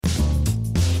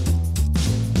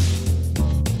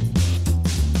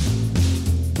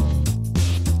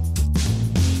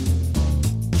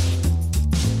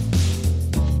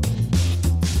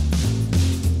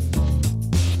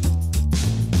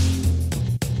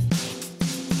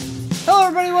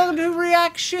everybody. Welcome to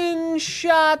Reaction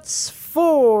Shots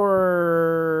for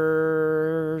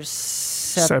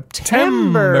September.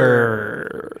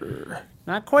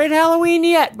 Not quite Halloween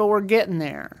yet, but we're getting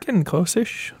there. Getting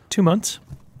close-ish. 2 months.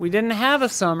 We didn't have a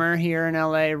summer here in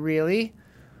LA, really.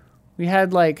 We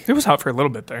had like... It was hot for a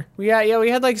little bit there. we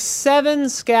had like 7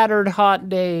 scattered hot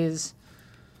days.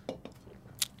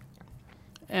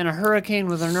 And a hurricane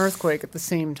with an earthquake at the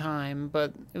same time,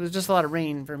 but it was just a lot of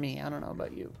rain for me. I don't know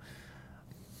about you.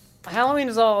 Halloween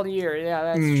is all year. Yeah,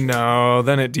 that's true. No,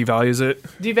 then it devalues it.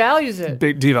 Devalues it.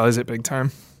 Devalues it big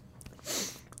time.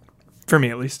 For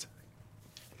me, at least.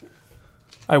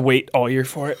 I wait all year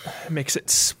for it. It makes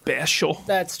it special.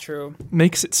 That's true.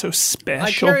 Makes it so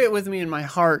special. I carry it with me in my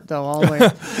heart, though,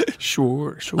 always.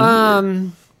 Sure.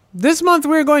 This month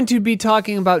we're going to be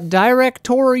talking about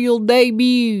directorial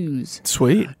debuts.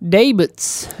 Sweet.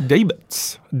 Debuts.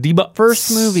 Debuts.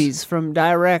 First movies from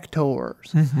directors.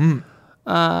 Mm-hmm.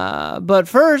 But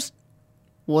first,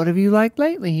 what have you liked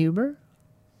lately, Huber?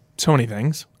 So many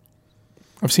things.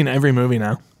 I've seen every movie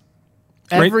now.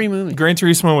 Every movie. Gran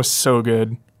Turismo was so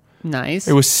good. Nice.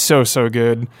 It was so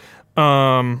good.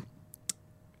 I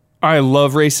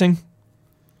love racing.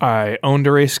 I owned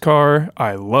a race car.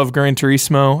 I love Gran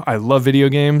Turismo. I love video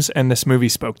games, and this movie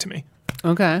spoke to me.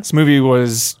 Okay. This movie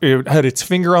it had its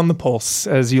finger on the pulse,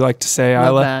 as you like to say, Love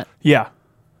Isla. that. Yeah.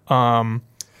 Do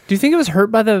you think it was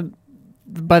hurt by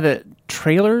the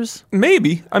trailers?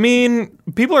 Maybe. I mean,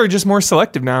 people are just more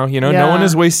selective now. You know, Yeah. no one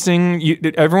is wasting.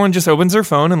 Everyone just opens their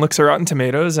phone and looks at Rotten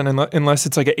Tomatoes, and unless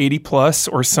it's like an 80 plus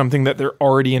or something that they're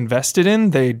already invested in,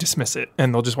 they dismiss it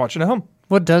and they'll just watch it at home.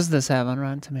 What does this have on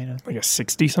Rotten Tomatoes? Like a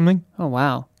 60 something. Oh,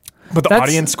 wow. But the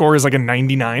audience score is like a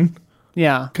 99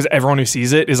 Yeah. because everyone who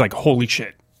sees it is like, holy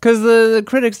shit. Because the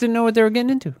critics didn't know what they were getting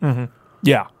into. Mm-hmm.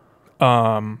 Yeah.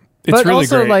 It's but really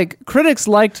also, great. like, critics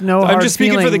liked No Hard I'm just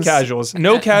speaking for the Feelings. casuals.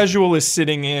 No casual is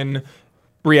sitting in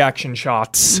reaction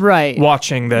shots Right.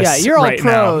 watching this Yeah, you're all right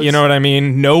now. pros. You know what I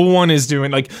mean? No one is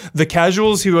doing, like, the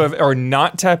casuals who are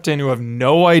not tapped in, who have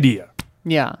no idea.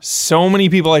 Yeah. So many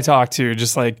people I talk to,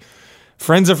 just like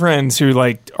friends of friends who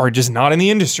like are just not in the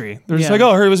industry. They're just Yeah. like,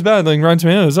 oh, I heard it was bad. Like Rotten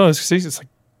Tomatoes. Oh, it's like,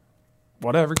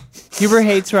 whatever. Huber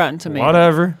hates Rotten Tomatoes.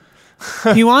 Whatever.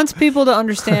 He wants people to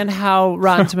understand how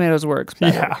Rotten Tomatoes works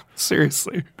better. Yeah,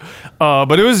 seriously.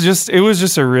 But it was just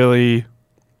a really,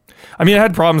 I mean, it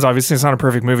had problems. Obviously, it's not a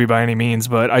perfect movie by any means,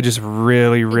 but I just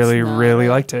really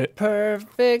liked it.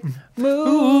 Perfect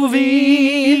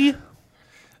movie.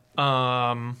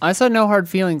 I saw No Hard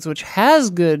Feelings, which has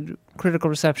good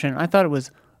critical reception. I thought it was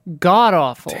god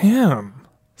awful. Damn.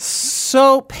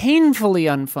 So painfully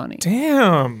unfunny.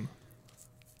 Damn.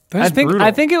 That's brutal.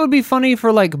 I think it would be funny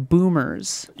for like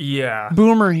boomers. Yeah.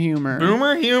 Boomer humor.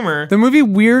 Boomer humor. The movie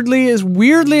is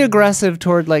weirdly aggressive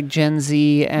toward like Gen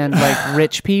Z and like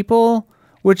rich people,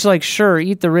 which like sure,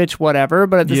 eat the rich, whatever,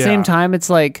 but at the same time it's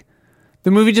like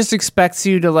the movie just expects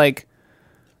you to like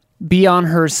be on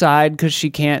her side because she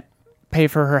can't pay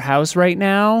for her house right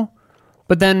now,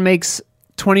 but then makes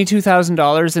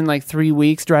 $22,000 in like 3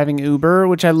 weeks driving Uber,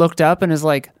 which I looked up and is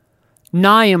like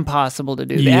nigh impossible to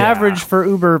do. The average for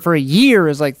Uber for a year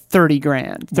is like 30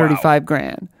 grand, 35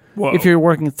 grand. Whoa. If you're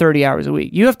working 30 hours a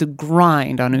week. You have to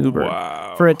grind on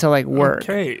Uber for it to like work.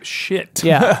 Okay, shit.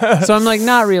 Yeah. So I'm like,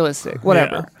 not realistic.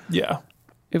 Whatever. Yeah.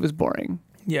 It was boring.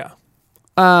 Yeah.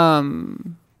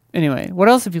 Anyway, what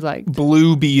else have you liked?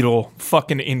 Blue Beetle,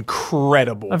 fucking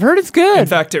incredible. I've heard it's good. In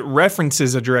fact, it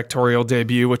references a directorial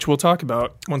debut, which we'll talk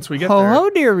about once we get there. Ho,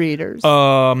 dear readers.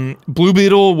 Blue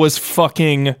Beetle was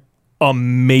fucking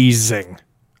amazing.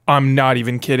 I'm not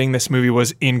even kidding. This movie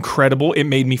was incredible. It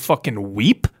made me fucking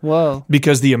weep. Whoa.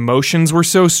 Because the emotions were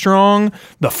so strong.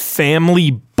 The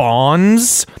family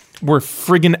bonds were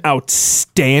friggin'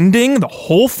 outstanding. The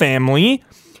whole family.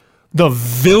 The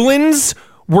villains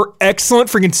were excellent.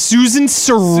 Friggin' Susan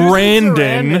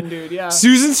Sarandon. Dude, yeah.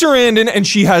 Susan Sarandon, and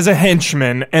she has a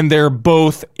henchman, and they're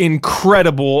both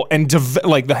incredible. And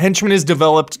like the henchman is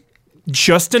developed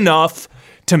just enough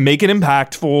to make it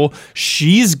impactful.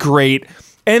 She's great.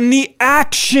 And the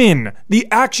action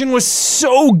was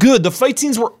so good. The fight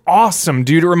scenes were awesome,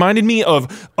 dude. It reminded me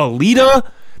of Alita.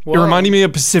 Whoa. It reminded me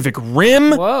of Pacific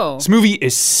Rim. Whoa. This movie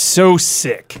is so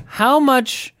sick. How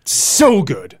much? So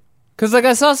good. Because like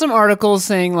I saw some articles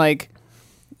saying like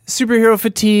superhero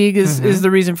fatigue is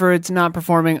the reason for it's not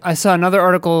performing. I saw another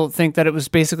article think that it was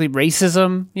basically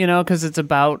racism, you know, because it's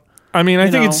about. I mean,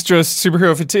 I think it's just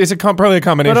superhero fatigue. It's probably a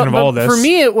combination of all this. For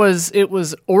me, it was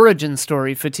origin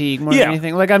story fatigue more than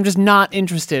anything. Like I'm just not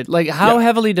interested. Like how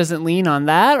heavily does it lean on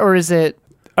that, or is it?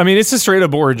 I mean, it's a straight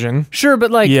up origin. Sure, but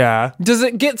like, Yeah. does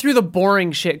it get through the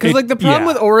boring shit? Because It- like the problem yeah.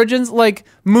 with origins, like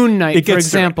Moon Knight, It for gets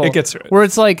through it. example, It gets through it. where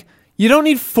it's like you don't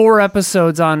need 4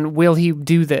 episodes on will he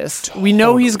do this? We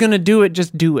know he's gonna do it.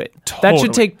 Just do it. That should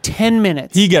Totally. take 10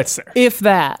 minutes. He gets there. if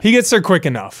that. He gets there quick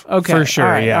enough. Okay. For sure.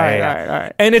 All right, yeah, all right, yeah. all right, all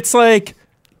right. And it's like,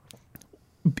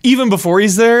 even before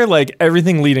he's there, like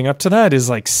everything leading up to that is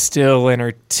like still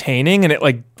entertaining, and it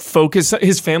like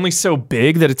his family's so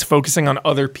big that it's focusing on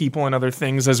other people and other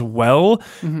things as well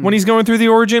when he's going through the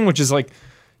origin, which is like,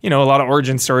 you know, a lot of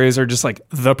origin stories are just like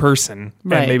the person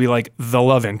Right. and maybe like the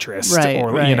love interest Right,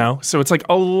 or right. you know, so it's like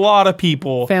a lot of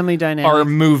people Family dynamic. are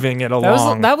moving it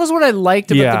along. That was what I liked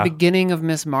about Yeah. the beginning of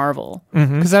Miss Marvel,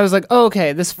 because I was like, oh,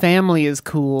 okay, this family is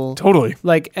cool. Totally.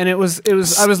 Like, and it was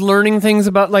I was learning things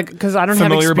about, like, because I don't have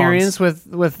Familiar experience with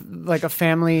like a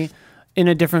family in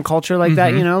a different culture like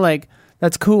that, you know, like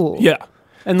that's cool. Yeah.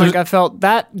 And like I felt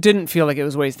that didn't feel like it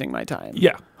was wasting my time.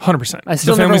 Yeah. 100%. I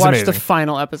still The never family's watched the amazing.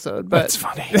 final episode, but That's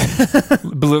funny.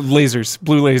 Blue lasers.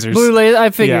 Blue Laser, I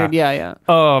figured, yeah.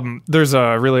 There's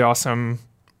a really awesome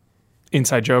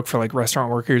inside joke for like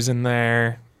restaurant workers in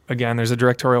there. Again, there's a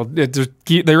directorial.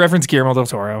 They reference Guillermo del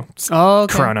Toro. Oh,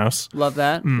 okay. Kronos. Love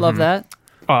that. Love that.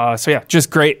 So yeah,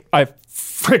 just great. I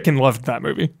freaking loved that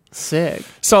movie. Sick.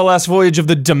 Saw Last Voyage of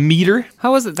the Demeter.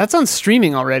 How was it? That's on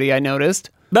streaming already, I noticed.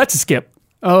 That's a skip.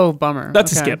 Oh, bummer.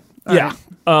 That's a Okay. skip. All yeah.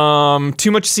 right. Too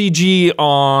much CG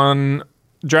on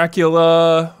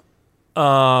Dracula.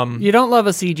 You don't love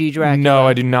a CG Dracula. No,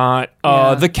 I do not.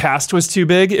 Yeah. The cast was too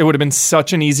big. It would have been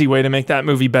such an easy way to make that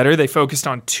movie better. They focused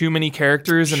on too many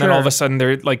characters, and then all of Sure. a sudden,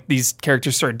 they're like these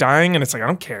characters start dying, and it's like I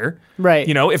don't care. Right.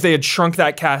 You know, if they had shrunk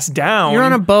that cast down, You're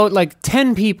on a boat, like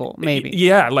 10 people, maybe.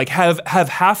 yeah, like have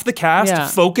half the cast Yeah.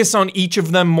 focus on each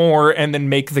of them more, and then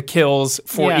make the kills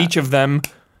for Yeah. each of them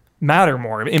matter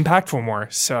more, impactful more.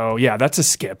 So yeah, that's a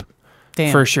skip.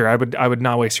 Damn. For sure. I would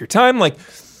not waste your time. Like,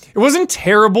 it wasn't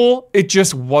terrible. It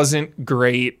just wasn't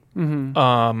great.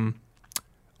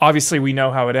 Obviously, we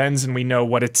know how it ends and we know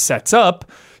what it sets up.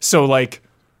 So, like,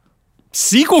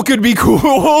 sequel could be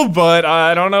cool, but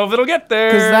I don't know if it'll get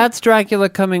there. Because that's Dracula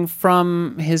coming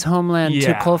from his homeland to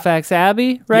Yeah. Colfax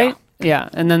Abbey, right? Yeah.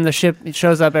 And then the ship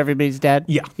shows up, everybody's dead.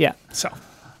 Yeah. Yeah. So,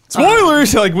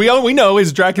 spoilers. Like, we know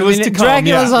is Dracula's to come.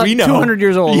 Dracula's yeah, we know. 200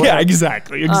 years old. Yeah, right?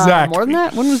 exactly. More than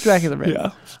that? When was Dracula written?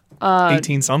 Yeah.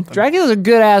 18 something. Dracula's a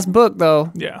good ass book, though.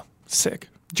 Yeah. Sick.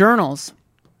 Journals.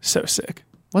 So sick.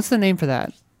 What's the name for that?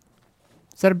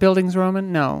 Is that a Bildungsroman?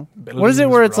 No. What is it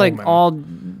where it's like Bildungsroman. all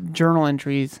journal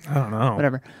entries? I don't know.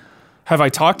 Whatever. Have I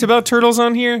talked about Turtles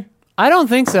on here? I don't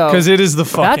think so. Because it is the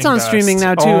fucking That's on best. streaming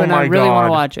now, too, Oh and I my really wanna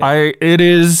God. watch it. It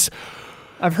is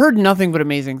I've heard nothing but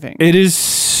amazing things. It is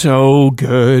so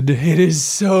good. It is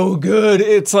so good.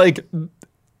 It's like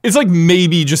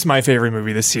maybe just my favorite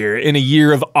movie this year in a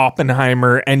year of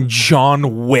Oppenheimer and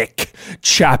John Wick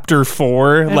Chapter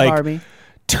 4. And like Barbie.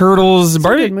 Turtles. Some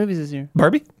Barbie. good movies this year.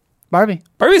 Barbie? Barbie.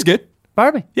 Barbie's good.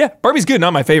 Barbie. Yeah, Barbie's good.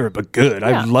 Not my favorite, but good.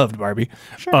 Yeah. I loved Barbie.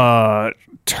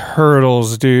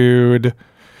 Turtles, dude.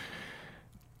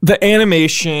 The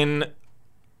animation,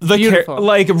 Beautiful.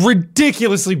 like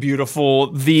ridiculously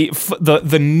beautiful.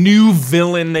 The new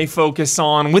villain they focus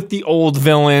on with the old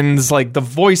villains, like the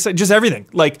voice, just everything.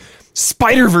 Like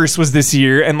Spider-Verse was this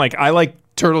year, and like I like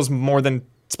Turtles more than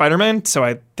Spider-Man, so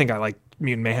I think I like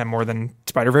Mutant Mayhem more than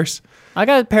Spider-Verse. I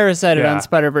got parasited Yeah. on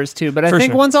Spider-Verse too, but I For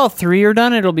think sure. once all 3 are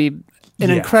done, it'll be an Yeah.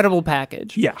 incredible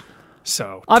package. Yeah.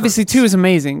 So Obviously, 2 is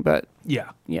amazing, but yeah.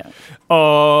 yeah.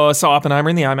 Saw Oppenheimer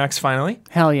in the IMAX finally.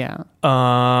 Hell yeah.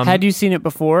 Had you seen it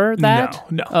before that?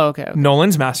 No. Oh, okay.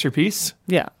 Nolan's masterpiece,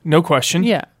 Yeah. no question.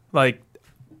 Yeah. Like,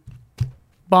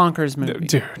 Bonkers movie.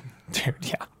 dude,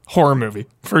 yeah, horror movie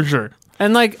for sure.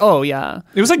 And like, oh yeah.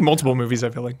 It was like multiple movies. I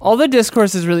feel like. All the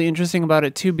discourse is really interesting about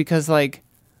it too, because like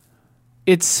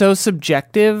it's so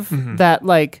subjective Mm-hmm. that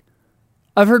like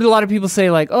I've heard a lot of people say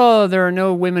like, oh, there are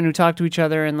no women who talk to each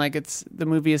other and like the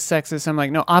movie is sexist. I'm like,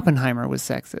 no, Oppenheimer was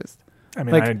sexist. I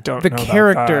mean, Like I don't the know about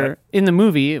character that. in the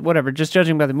movie, whatever, just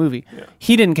judging by the movie,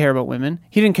 he didn't care about women.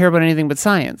 He didn't care about anything but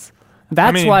science.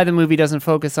 That's mean- why the movie doesn't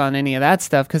focus on any of that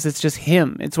stuff, because it's just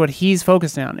him. It's what he's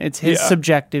focused on. It's his Yeah.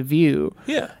 subjective view.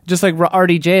 Yeah. Just like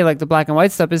RDJ, like the black and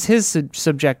white stuff, is his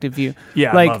subjective view.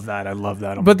 Yeah, like, I love that. I love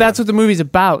that. Oh my but that's God. what the movie's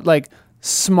about. Like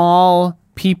small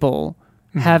people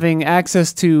Mm-hmm. having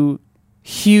access to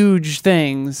huge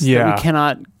things that Yeah. we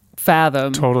cannot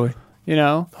fathom. totally You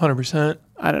know? 100%.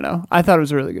 I don't know. I thought it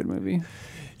was a really good movie.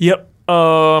 Yep.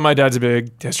 My dad's a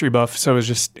big history buff, so it was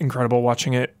just incredible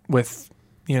watching it with,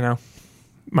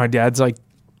 my dad's like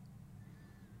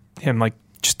him, like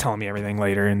just telling me everything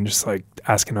later and just like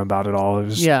asking him about it all. It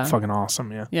was Yeah. fucking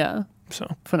awesome. Yeah. Yeah. So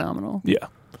Phenomenal. yeah.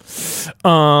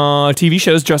 TV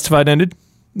shows. Justified ended.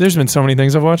 There's been so many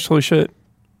things I've watched. Holy shit.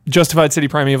 Justified, City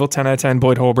Primeval, 10 out of 10.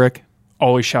 Boyd Holbrook.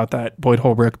 Always shout that. Boyd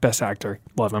Holbrook, best actor.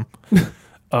 Love him.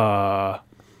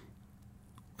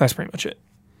 That's pretty much it.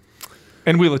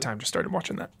 And Wheel of Time, just started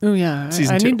watching that. Oh, yeah.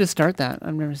 Season I 2. need to start that.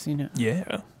 I've never seen it.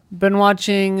 Yeah. Been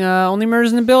watching Only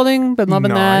Murders in the Building. Been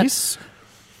loving Nice.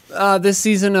 that. This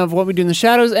season of What We Do in the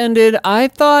Shadows ended. I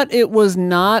thought it was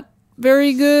not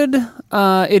very good.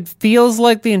 It feels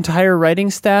like the entire writing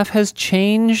staff has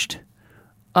changed.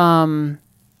 And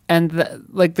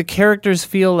the characters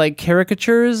feel like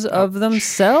caricatures of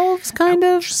themselves, kind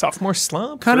of. Sophomore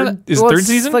slump? Kind of. Is Well, third it's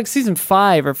season? like season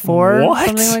 5 or 4. What?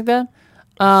 Something like that.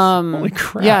 Holy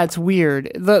crap. Yeah, it's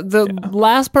weird. The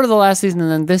last part of the last season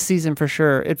and then this season for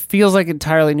sure, it feels like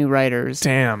entirely new writers.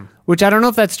 Damn. Which I don't know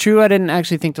if that's true. I didn't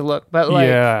actually think to look, but like,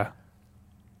 yeah.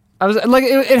 I was like,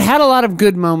 it had a lot of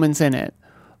good moments in it,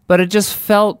 but it just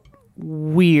felt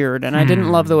weird, and I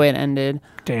didn't love the way it ended.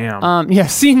 Damn. Yeah,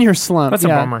 senior slump. That's a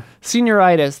bummer.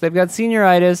 Senioritis. They've got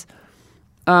senioritis.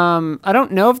 I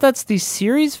don't know if that's the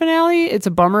series finale. It's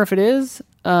a bummer if it is.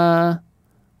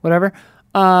 Whatever.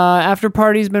 After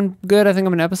Party's been good. I think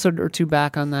I'm an episode or 2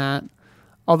 back on that.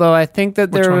 Although I think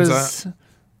that Which there one's was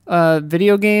a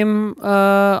video game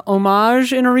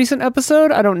homage in a recent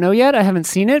episode. I don't know yet. I haven't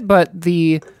seen it, but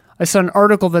I saw an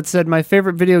article that said my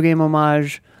favorite video game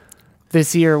homage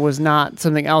this year was not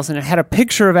something else, and it had a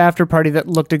picture of After Party that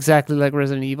looked exactly like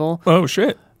Resident Evil. Oh,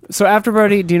 shit. So After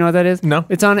Party, do you know what that is? No.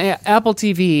 It's on Apple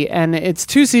TV, and it's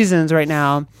 2 seasons right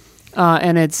now,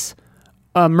 and it's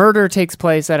a murder takes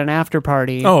place at an after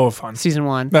party. Oh, fun. Season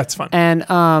 1. That's fun. And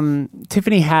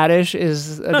Tiffany Haddish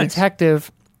is a Nice.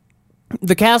 detective.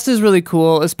 The cast is really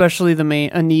cool, especially the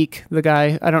main, Anik, the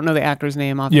guy. I don't know the actor's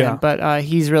name offhand, but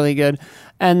he's really good.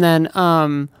 And then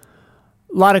a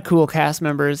lot of cool cast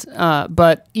members.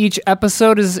 But each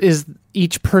episode is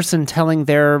each person telling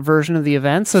their version of the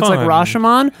event. So it's like Fun.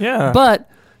 Rashomon. Yeah. But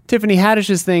Tiffany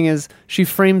Haddish's thing is she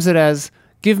frames it as,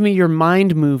 give me your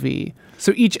mind movie.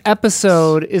 So each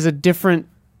episode is a different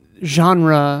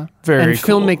genre Very and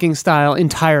cool. filmmaking style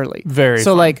entirely. Very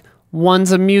So fun. like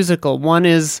one's a musical, one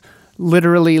is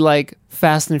literally like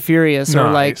Fast and Furious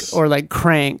Nice. or like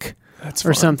Crank. That's Or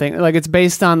fun. something like it's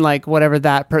based on like whatever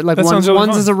that like That one's sounds really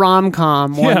one's fun. is a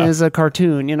rom-com, one Yeah. is a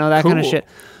cartoon, that kind of Cool. shit.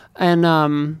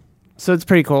 And so it's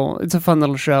pretty cool. It's a fun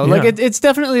little show. Yeah. Like it's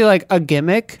definitely like a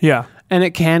gimmick. Yeah. And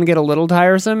it can get a little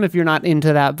tiresome if you're not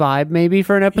into that vibe maybe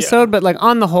for an episode, but like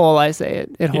on the whole I say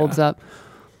it holds up.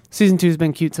 Season 2's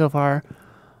been cute so far.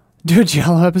 Do a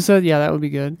Jello episode? Yeah, that would be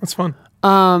good. That's fun.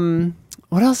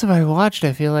 What else have I watched?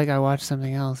 I feel like I watched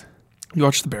something else. You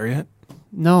watched The Bear yet?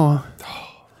 No.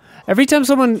 Every time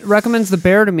someone recommends The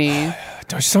Bear to me,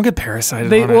 Just don't get parasited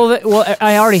on it. well,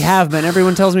 I already have been.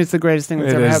 Everyone tells me it's the greatest thing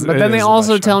that's It ever is- happened. But it then they is the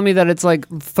also best show. tell me that it's like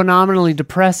phenomenally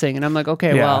depressing, and I'm like,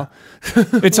 okay, Yeah. well,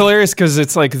 It's hilarious because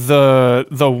it's like the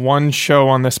one show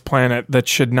on this planet that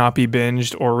should not be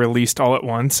binged or released all at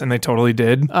once, and they totally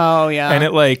did. oh yeah, And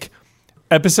it like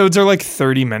episodes are like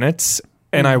 30 minutes,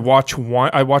 and I watched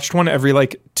one every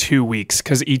like 2 weeks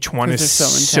because each one 'Cause is they're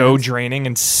so so intense. draining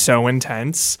and so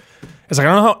intense. It's like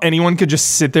I don't know how anyone could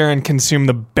just sit there and consume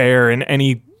The Bear in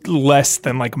any less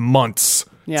than like months.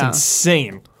 Yeah. It's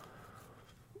insane.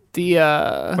 the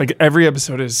Like every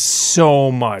episode is so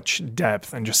much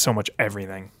depth and just so much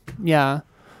everything. yeah.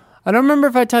 I don't remember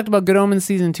if I talked about Good Omens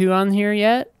season 2 on here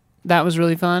yet. That was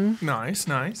really fun. Nice.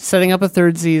 Setting up a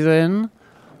 3rd season.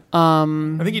 I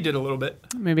think you did a little bit,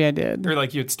 Maybe I did. or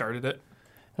like you had started it.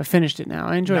 I finished it now.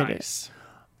 I enjoyed it. Nice.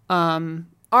 All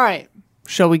right.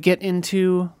 Shall we get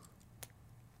into?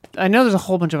 I know there's a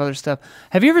whole bunch of other stuff.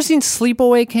 Have you ever seen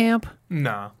Sleepaway Camp?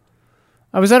 Nah.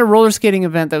 I was at a roller skating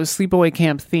event that was Sleepaway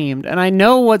Camp themed, and I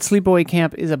know what Sleepaway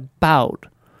Camp is about.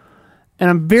 And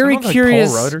I'm very Someone like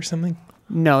curious. Paul Rudd or something.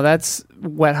 No, that's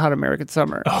Wet Hot American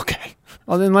Summer. Okay.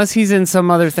 Well, unless he's in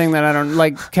some other thing that I don't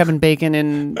like, Kevin Bacon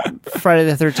in Friday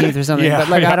the 13th or something. Yeah, but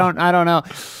like yeah. I don't know.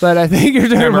 But I think you're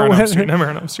talking Nightmare about on Elm Wet- Street. Nightmare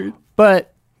on Elm Street.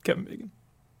 But Kevin Bacon.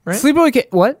 Right? Sleepaway Camp.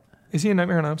 What? Is he in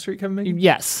Nightmare on Elm Street, Kevin Bacon?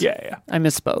 Yes. Yeah. I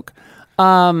misspoke.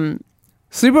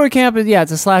 Sleepaway Camp,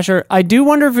 it's a slasher. I do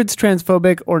wonder if it's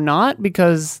transphobic or not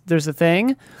because there's a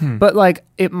thing, but like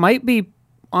it might be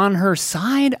on her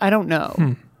side. I don't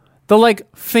know. The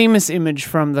like famous image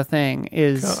from the thing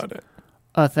is Got it.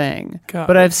 a thing, Got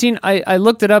but it. I've seen. I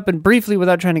looked it up and briefly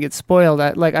without trying to get spoiled.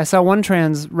 I saw one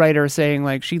trans writer saying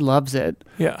like she loves it.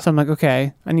 Yeah. So I'm like,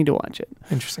 okay, I need to watch it.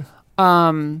 Interesting.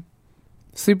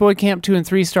 Sleepaway Camp 2 and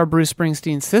 3 star Bruce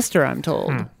Springsteen's sister. I'm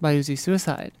told by Uzi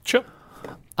Suicide. Sure.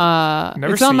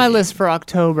 It's on my list for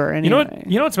October. Anyway.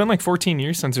 You know what? It's been like 14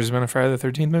 years since there's been a Friday the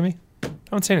 13th movie.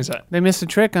 How insane is that? They missed a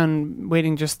trick on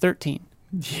waiting just 13.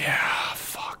 Yeah,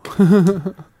 fuck.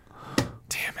 Damn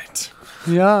it.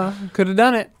 Yeah, could have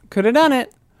done it. Could have done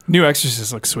it. New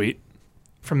Exorcist looks sweet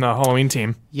from the Halloween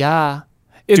team. Yeah.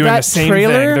 Doing that the same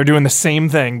trailer, thing. They're doing the same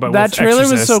thing, but that with trailer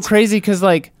Exorcist. was so crazy because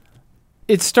like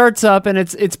it starts up and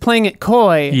it's playing it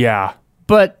coy. Yeah.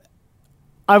 But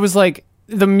I was like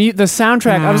the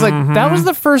soundtrack. I was like that was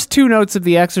the first 2 notes of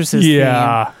the Exorcist.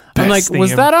 Yeah. Theme. I'm like, Best was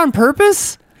theme. that on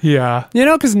purpose? Yeah. You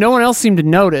know, because no one else seemed to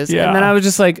notice. Yeah. And then I was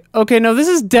just like, okay, no, this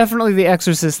is definitely the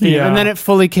Exorcist theme. Yeah. And then it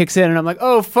fully kicks in, and I'm like,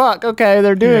 oh, fuck, okay,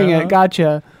 they're doing Yeah. it.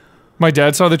 Gotcha. My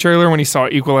dad saw the trailer when he saw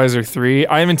Equalizer 3.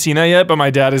 I haven't seen that yet, but my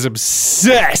dad is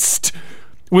obsessed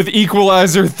with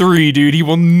Equalizer 3, dude. He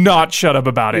will not shut up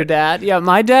about Your it. dad? Yeah,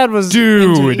 my dad was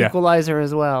Dude. into Equalizer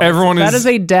as well. That is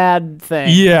a dad thing.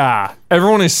 Yeah.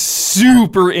 Everyone is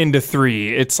super into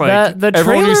 3. It's like The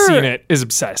everyone who's trailer- seen it is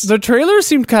obsessed. The trailer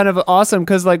seemed kind of awesome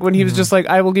because, like, when he was just like,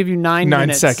 I will give you 9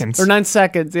 minutes. seconds. Or 9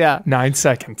 seconds, yeah. 9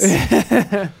 seconds.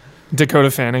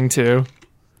 Dakota Fanning, too.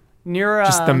 Near,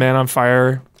 Just the Man on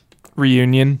Fire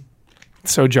reunion.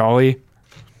 So jolly.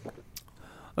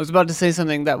 I was about to say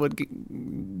something that would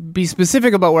be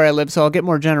specific about where I live, so I'll get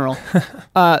more general.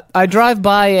 I drive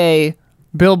by a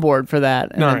billboard for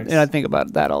that, and, Nice. and I think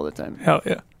about that all the time. Hell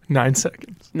yeah. 9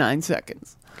 seconds. 9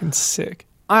 seconds. Fucking sick.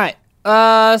 All right.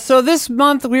 So this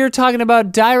month we are talking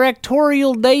about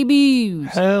directorial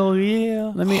debuts. Hell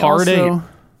yeah. Let me Hard also... 8.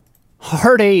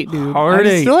 Hard 8, dude. Hard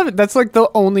I 8. still haven't. That's like the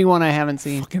only one I haven't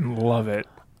seen. Fucking love it.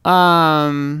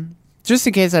 Just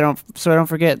in case I don't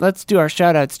forget, let's do our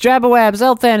shout outs. Jabawabs,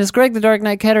 Elthanis, Greg the Dark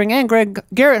Knight Kettering, and Garrett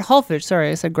Hallfish.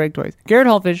 Sorry, I said Greg twice. Garrett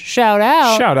Hallfish, shout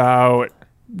out. Shout out.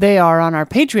 They are on our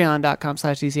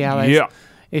patreon.com/easyallies. Yeah.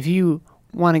 If you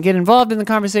want to get involved in the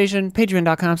conversation,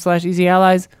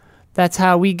 patreon.com/easyallies. That's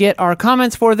how we get our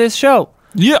comments for this show.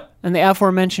 Yeah. And the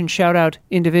aforementioned shout out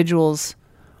individuals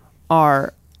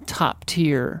are top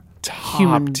tier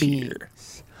human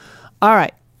beings. All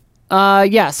right.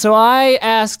 So I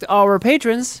asked our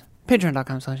patrons,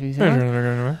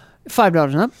 patreon.com/easyallies,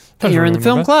 $5 and up, and you're in the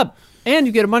film club. And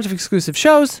you get a bunch of exclusive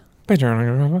shows,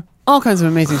 all kinds of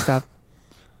amazing stuff.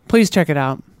 Please check it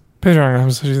out.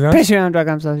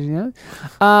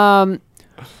 Patreon.com/easyallies.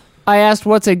 I asked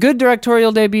what's a good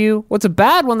directorial debut, what's a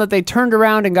bad one that they turned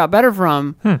around and got better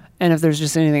from, and if there's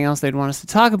just anything else they'd want us to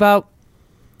talk about.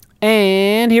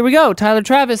 And here we go. Tyler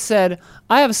Travis said,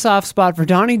 I have a soft spot for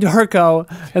Donnie Darko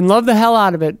and love the hell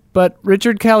out of it, but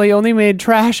Richard Kelly only made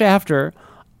trash after.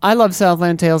 I love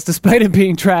Southland Tales despite it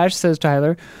being trash, says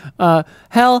Tyler.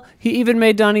 Hell, he even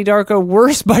made Donnie Darko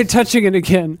worse by touching it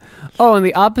again. Oh, and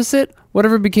the opposite?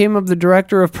 Whatever became of the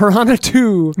director of Piranha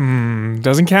 2?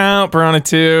 Doesn't count. Piranha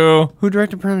 2. Who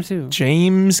directed Piranha 2?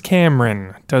 James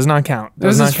Cameron. Does not count. That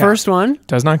was his first one?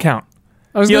 Does not count.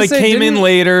 I was He gonna like say, came in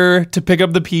later to pick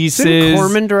up the pieces. Didn't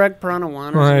Corman direct Piranha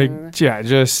 1? Or something? Like, yeah,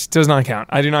 just does not count.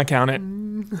 I do not count it.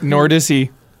 Nor does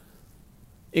he.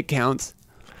 It counts.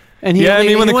 And he Yeah, I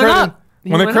mean, when the went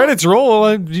credits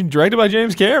roll, directed by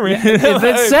James Cameron. If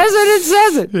it says it, it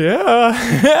says it.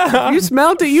 Yeah. You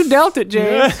smelt it, you dealt it,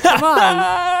 James. Come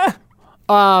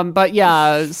on. But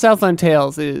yeah, Southland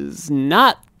Tales is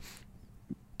not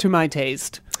to my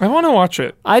taste. I want to watch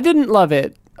it. I didn't love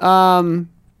it.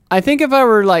 I think if I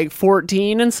were like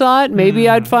 14 and saw it, maybe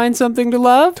I'd find something to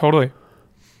love. Totally.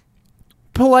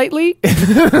 Politely.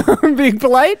 Being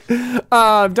polite.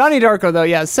 Donnie Darko, though,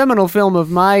 yeah, seminal film of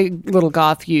my little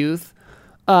goth youth.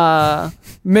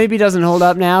 Maybe doesn't hold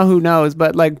up now, who knows?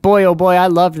 But like, boy, oh boy, I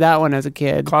loved that one as a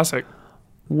kid. Classic.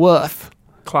 Woof.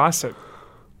 Classic.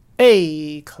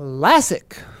 A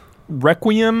classic.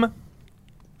 Requiem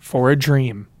for a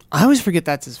Dream. I always forget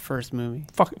that's his first movie.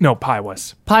 No, Pi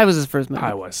was. Pi was his first movie.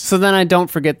 Pi was. So then I don't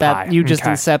forget that. Pi. You just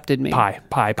Okay. incepted me. Pi.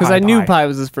 Because I knew Pi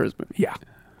was his first movie. Yeah.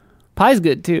 Pi's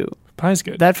good, too. Pi's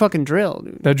good. That fucking drill,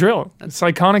 dude. The drill. It's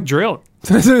iconic drill.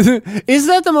 Is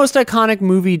that the most iconic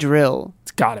movie drill?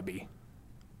 It's gotta be.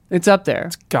 It's up there.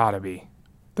 Gotta be.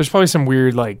 There's probably some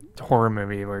weird like horror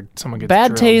movie where someone gets Bad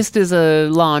drilled. Taste is a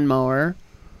lawnmower.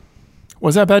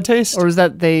 Was that Bad Taste? Or is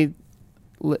that I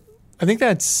think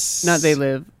that's not They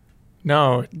Live?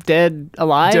 No. Dead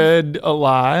Alive? Dead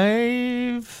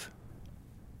Alive.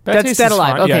 Bad That's Taste Dead is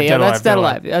Alive. fine. Okay, yeah, that's Dead Dead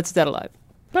Alive. That's Dead Alive.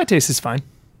 Bad Taste is fine.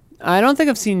 I don't think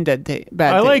I've seen Bad Taste.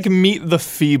 I like Meet the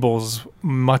Feebles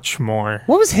much more.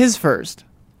 What was his first?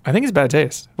 I think it's Bad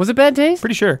Taste. Was it Bad Taste?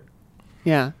 Pretty sure.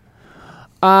 Yeah.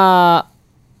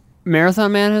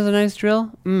 Marathon Man has a nice drill.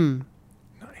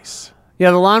 Nice. Yeah,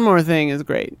 the lawnmower thing is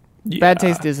great. Yeah. Bad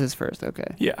Taste is his first.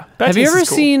 Okay. Yeah. Bad Have Taste you ever is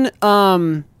cool. seen?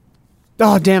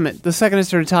 Oh damn it! The second I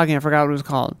started talking, I forgot what it was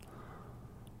called.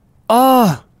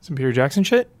 Oh some Peter Jackson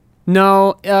shit?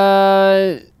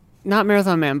 No, not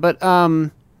Marathon Man, but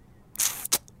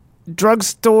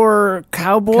Drugstore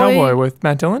Cowboy. Cowboy with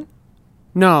Matt Dillon?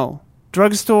 No,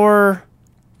 Drugstore.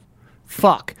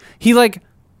 Fuck. He like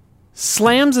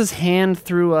slams his hand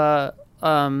through a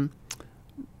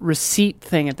receipt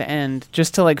thing at the end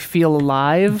just to like feel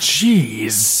alive.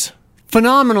 Jeez.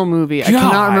 Phenomenal movie. God. I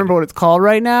cannot remember what it's called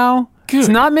right now. Good It's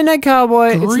not Midnight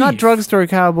Cowboy. grief. It's not Drugstore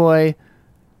Cowboy.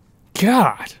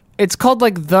 God. It's called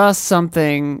like The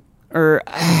Something or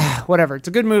whatever. It's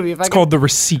a good movie. It's called The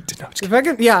Receipt. No, If I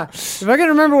can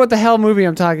remember what the hell movie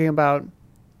I'm talking about.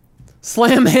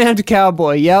 Slam Hand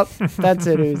Cowboy. Yep, that's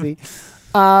it, Uzi.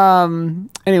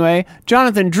 Anyway,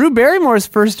 Jonathan, Drew Barrymore's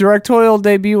first directorial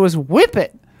debut was Whip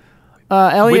It.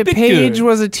 Elliot Whip It Page good.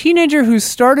 was a teenager who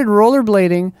started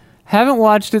rollerblading. Haven't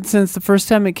watched it since the first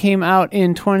time it came out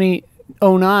in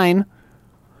 2009.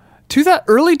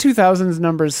 Early 2000s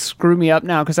numbers screw me up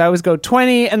now because I always go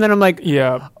 20 and then I'm like,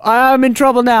 Yeah. I'm in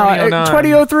trouble now. 2009.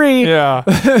 2003.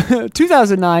 Yeah.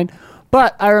 2009.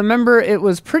 But I remember it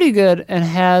was pretty good and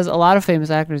has a lot of famous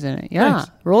actors in it. Yeah. Nice.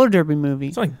 Roller derby movie.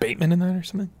 Is like Bateman in that or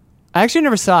something? I actually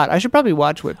never saw it. I should probably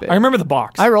watch Whip It. I remember the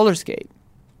box. I roller skate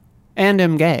and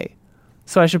am gay.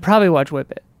 So I should probably watch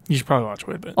Whip It. You should probably watch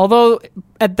Whip It. Although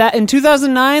in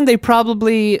 2009 they're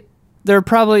probably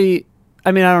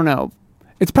I mean, I don't know.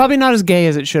 It's probably not as gay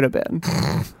as it should have been.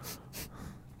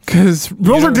 Cuz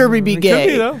roller derby be gay.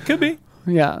 Could be though. Could be.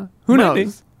 Yeah. Who Might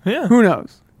knows? be. Yeah. Who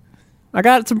knows? I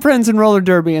got some friends in roller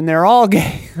derby and they're all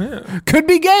gay. Yeah. Could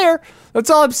be gayer. That's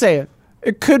all I'm saying.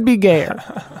 It could be gayer.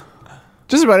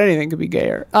 Just about anything could be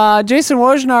gayer. Jason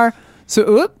Wojnar.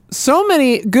 So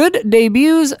many good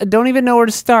debuts. I don't even know where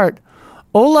to start.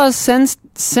 Ola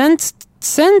Sentsov's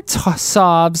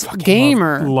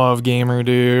Gamer. Love Gamer,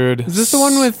 dude. Is this the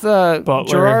one with Butler?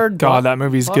 Gerard? God, that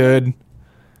movie's Butler? good.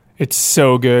 It's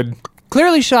so good.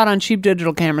 Clearly shot on cheap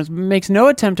digital cameras, but makes no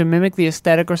attempt to mimic the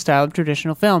aesthetic or style of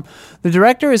traditional film. The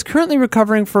director is currently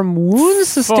recovering from wounds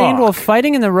sustained while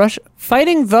fighting the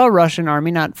Russian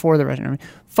army, not for the Russian army,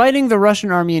 fighting the Russian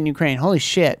army in Ukraine. Holy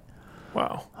shit.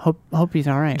 Wow. Hope he's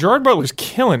all right. Gerard Butler's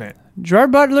killing it.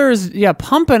 Gerard Butler is,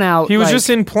 pumping out. He was like, just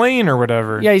in Plane or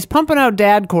whatever. Yeah, he's pumping out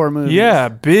dadcore movies. Yeah,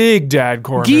 big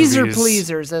dadcore Geezer movies.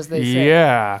 pleasers, as they say.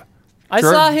 Yeah. I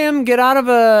saw him get out of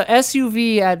a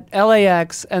SUV at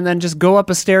LAX and then just go up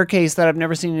a staircase that I've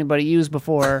never seen anybody use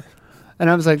before. And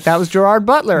I was like, that was Gerard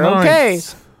Butler.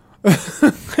 Nice.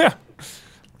 Okay.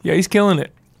 Yeah, he's killing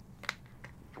it.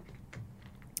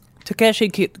 Takeshi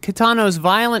Kitano's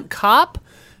Violent Cop.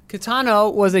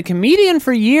 Kitano was a comedian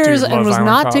for years Dude, and love was Violent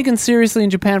not Cop. taken seriously in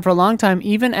Japan for a long time,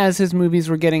 even as his movies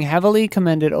were getting heavily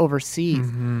commended overseas.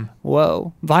 Mm-hmm.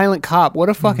 Whoa. Violent Cop. What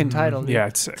a fucking title. Dude. Yeah,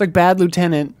 it's sick. It's like Bad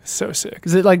Lieutenant. So sick.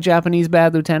 Is it like Japanese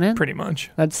Bad Lieutenant? Pretty much.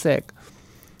 That's sick.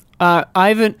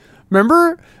 Ivan,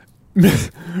 remember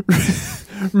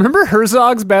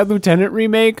Herzog's Bad Lieutenant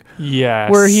remake? Yes.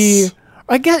 Where he...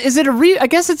 I guess it's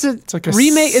like a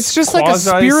remake. It's just like a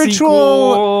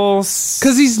spiritual,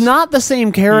 because he's not the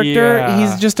same character. Yeah.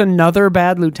 He's just another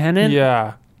bad lieutenant.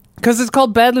 Yeah. Because it's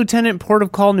called Bad Lieutenant Port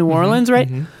of Call New Orleans, right?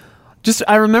 Mm-hmm. Just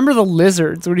I remember the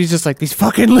lizards when he's just like these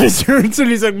fucking lizards, and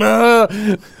he's like, "Ugh."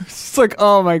 It's like,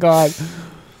 oh my god,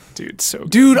 Dude, so good.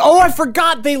 dude. Oh, I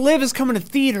forgot They Live is coming to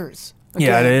theaters.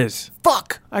 Yeah, it Again. is.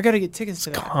 Fuck, I gotta get tickets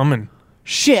to that. Coming.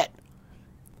 Shit.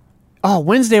 Oh,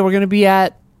 Wednesday we're gonna be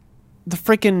at the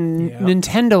freaking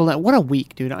Nintendo. What a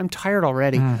week, dude. I'm tired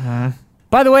already. Mm-hmm.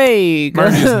 By the way,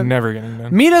 Mario's never getting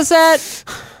done. meet us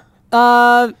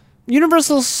at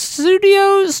Universal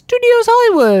Studios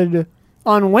Hollywood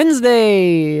on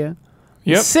Wednesday.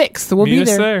 Yep. 6th. We'll Meet be us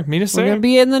there. there. Meet us We're there. gonna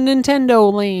be in the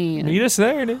Nintendo lane. Meet us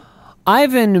there, dude.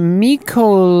 Ivan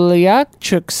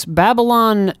Mikolaychuk's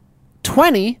Babylon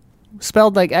 20,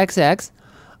 spelled like XX.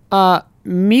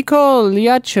 Miko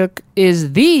Liachuk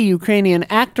is the Ukrainian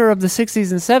actor of the 60s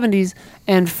and 70s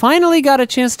and finally got a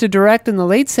chance to direct in the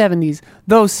late 70s,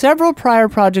 though several prior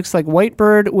projects like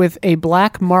Whitebird with a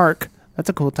Black Mark, that's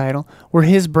a cool title, were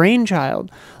his brainchild.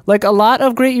 Like a lot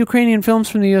of great Ukrainian films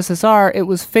from the USSR, it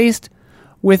was faced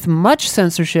with much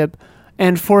censorship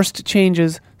and forced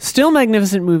changes. Still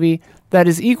magnificent movie that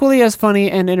is equally as funny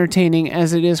and entertaining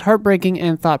as it is heartbreaking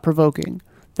and thought-provoking.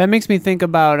 That makes me think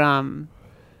about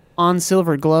On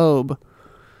Silver Globe,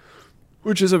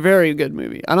 which is a very good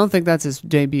movie. I don't think that's his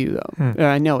debut, though.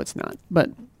 I know it's not. But,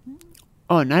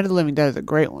 Night of the Living Dead is a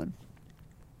great one.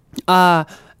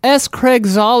 S. Craig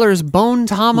Zoller's Bone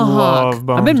Tomahawk. Love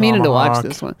Bone I've been meaning to watch Tomahawk.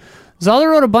 this one.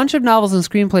 Zoller wrote a bunch of novels and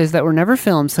screenplays that were never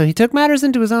filmed, so he took matters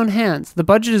into his own hands. The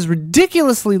budget is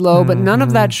ridiculously low, but none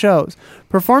of that shows.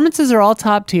 Performances are all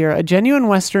top tier, a genuine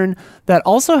Western that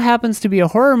also happens to be a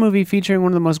horror movie featuring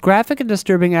one of the most graphic and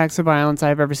disturbing acts of violence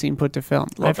I've ever seen put to film.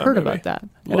 I've heard about that.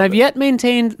 And I've yet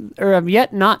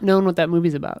not known what that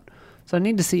movie's about. So I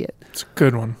need to see it. It's a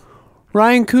good one.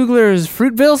 Ryan Coogler's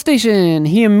Fruitvale Station.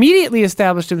 He immediately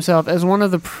established himself as one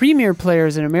of the premier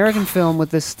players in American film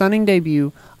with this stunning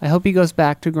debut. I hope he goes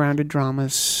back to grounded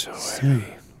dramas. So heavy.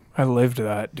 I lived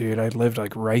that, dude. I lived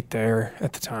like right there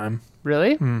at the time.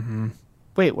 Really? Mm-hmm.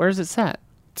 Wait, where's it set?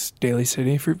 It's Daly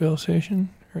City, Fruitvale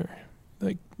Station. Or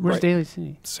like where's Daly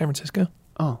City? San Francisco.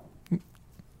 Oh.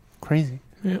 Crazy.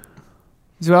 Yep.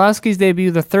 Zulawski's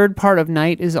debut, The Third Part of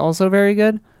Night, is also very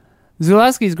good.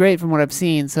 Zulawski's great from what I've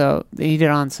seen, so he did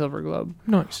it on Silver Globe.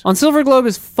 Nice. On Silver Globe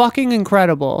is fucking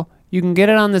incredible. You can get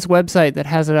it on this website that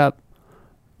has it up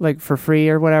like for free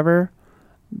or whatever,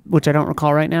 which I don't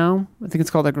recall right now. I think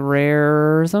it's called like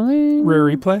Rare or something. Rare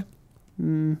Replay?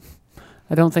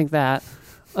 I don't think that.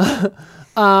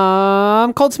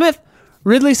 Colt Smith.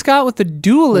 Ridley Scott with The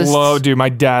Duelist. Whoa, dude, my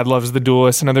dad loves The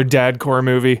Duelist, another dadcore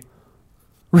movie.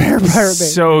 Rare Pirate Bay.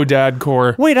 So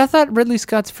dadcore. Wait, I thought Ridley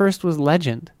Scott's first was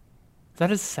Legend. Is that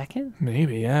his second?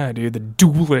 Maybe, yeah, dude. The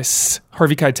Duelist.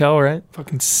 Harvey Keitel, right?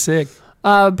 Fucking sick.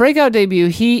 Breakout debut.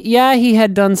 He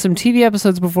had done some TV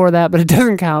episodes before that, but it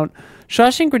doesn't count.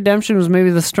 Shawshank Redemption was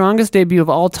maybe the strongest debut of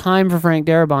all time for Frank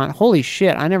Darabont. Holy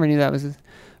shit, I never knew that was his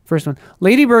first one.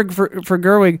 Lady Bird for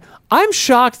Gerwig. I'm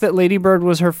shocked that Lady Bird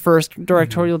was her first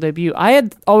directorial debut. I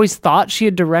had always thought she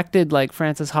had directed like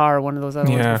Frances Ha or one of those other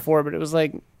ones before, but it was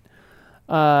like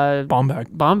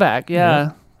Baumbach,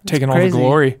 yeah. Taking all the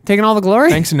glory. Taking all the glory?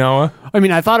 Thanks, Noah. I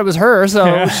mean, I thought it was her,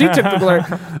 so she took the glory.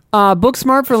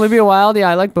 Booksmart for Olivia Wilde.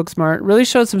 Yeah, I like Booksmart. Really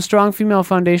showed some strong female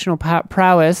foundational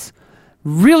prowess.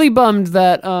 Really bummed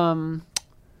that Don't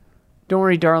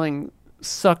Worry, Darling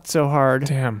sucked so hard.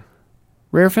 Damn.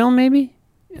 Rare film, maybe?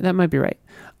 That might be right.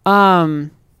 The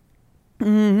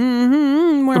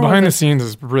behind the scenes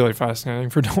is really fascinating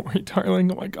for Don't Worry,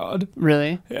 Darling. Oh, my God.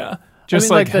 Really? Yeah. Just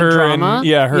I mean, like the her drama?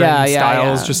 and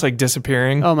Styles just like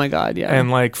disappearing. Oh my God, yeah. And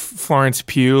like Florence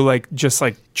Pugh like just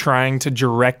like trying to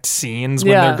direct scenes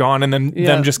when they're gone, and then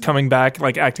them just coming back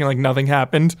like acting like nothing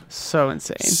happened. So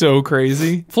insane. So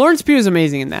crazy. Florence Pugh is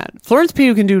amazing in that. Florence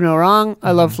Pugh can do no wrong.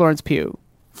 I love Florence Pugh.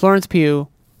 Florence Pugh.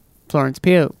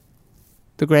 The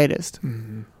greatest.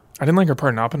 I didn't like her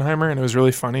part in Oppenheimer, and it was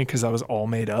really funny because that was all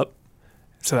made up.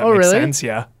 So that makes really? sense,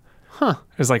 yeah. Huh.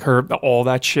 It was like all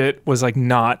that shit was like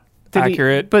not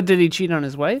accurate. But did he cheat on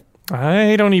his wife?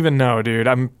 I don't even know, dude.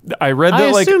 I read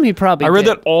that I assume he probably did.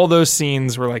 that all those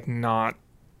scenes were like not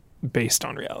based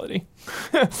on reality.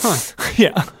 Huh.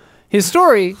 Yeah. His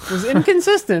story was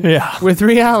inconsistent with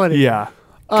reality. Yeah.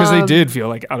 Because they did feel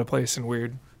like out of place and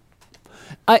weird.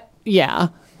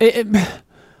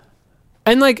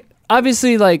 And like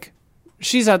obviously like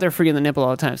she's out there freaking the nipple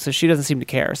all the time, so she doesn't seem to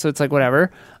care. So it's like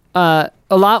whatever. A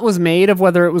lot was made of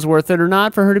whether it was worth it or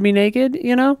not for her to be naked,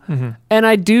 you know? And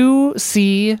I do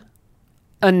see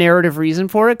a narrative reason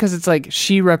for it, because it's like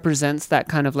she represents that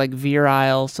kind of like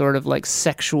virile sort of like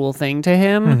sexual thing to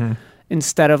him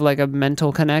instead of like a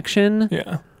mental connection.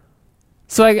 Yeah.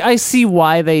 So I see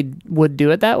why they would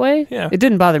do it that way. Yeah. It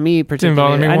didn't bother me particularly.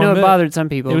 Didn't bother me I know one it bit. bothered some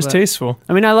people. It was tasteful.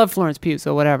 I mean, I love Florence Pugh,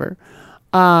 so whatever.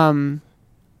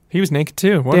 He was naked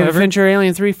too. Whatever. David Fincher,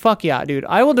 Alien 3, fuck yeah, dude.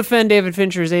 I will defend David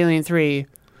Fincher's Alien 3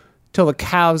 till the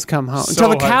cows come home. So Until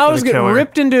the cows get killer.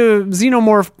 ripped into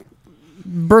xenomorph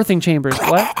birthing chambers.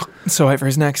 What? So hyped for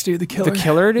his next, dude. The Killer. The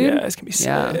Killer, dude? Yeah, it's going to be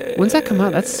sick. When's that come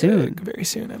out? That's soon. Very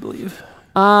soon, I believe.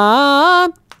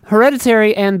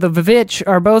 Hereditary and The Vivitch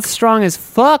are both strong as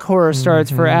fuck horror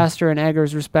starts for Astor and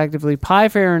Eggers, respectively. Pi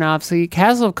Aronofsky.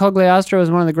 Castle of Cagliostro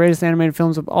is one of the greatest animated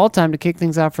films of all time to kick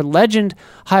things off for legend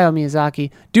Hayao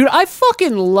Miyazaki. Dude, I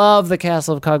fucking love The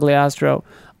Castle of Cagliostro.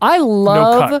 I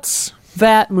love No Cuts.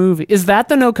 that movie. Is that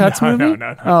the No Cuts movie?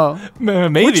 No. Oh.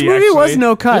 Maybe, Which movie actually. was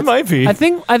No Cuts? It might be. I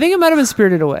think it might have been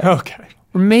Spirited Away. Okay.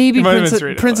 Or maybe It might have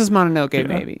been Princess Spirited Away. Mononoke,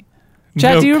 maybe.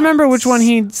 Chad, do you remember which one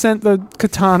he sent the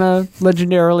katana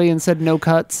legendarily and said no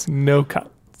cuts? No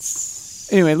Cuts.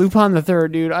 Anyway, Lupin the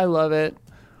Third, dude. I love it.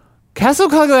 Castle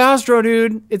Cagliostro,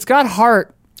 dude. It's got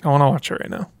heart. I want to watch it right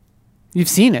now. You've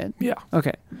seen it? Yeah.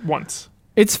 Okay. Once.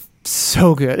 It's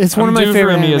so good. It's one I'm of my due for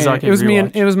favorite a animated. Miyazaki It was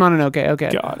rewatch. It was Mononoke.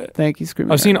 Okay. Got it. Thank you,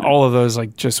 Screaming. I've seen Dragon. all of those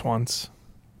like just once.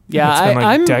 Yeah, It's been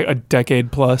like I'm a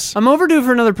decade plus. I'm overdue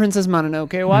for another Princess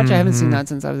Mononoke watch. I haven't seen that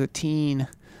since I was a teen,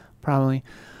 probably.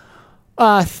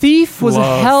 Thief was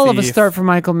a hell of a Thief. start for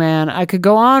Michael Mann. I could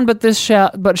go on, but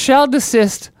shall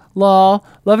desist. Lol.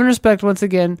 Love and respect once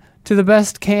again. to the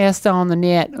best cast on the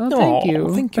net. Oh, thank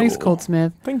you. Thanks, Colt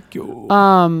Smith. Thank you.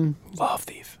 Love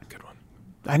Thief. Good one.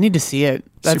 I need to see it.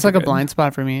 That's Super like a good. blind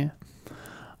spot for me.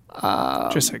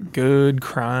 Just a good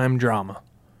crime drama.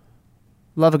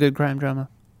 Love a good crime drama.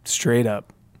 Straight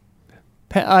up.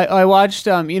 I watched.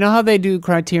 You know how they do?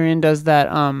 Criterion does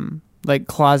that. Like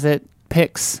closet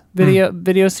picks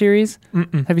video series.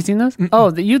 Mm-mm. Have you seen those? Mm-mm.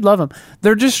 Oh, you'd love them.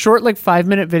 They're just short, like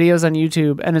 5-minute videos on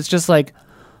YouTube, and it's just like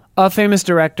a famous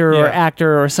director or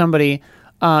actor or somebody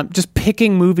just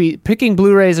picking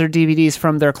Blu-rays or DVDs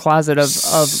from their closet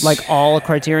of like all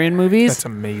Criterion movies. That's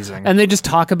amazing. And they just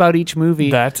talk about each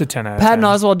movie. That's a 10 out of 10. Patton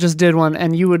Oswalt just did one,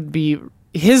 and you would be.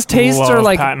 His tastes are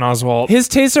like Patton Oswalt. His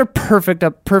tastes are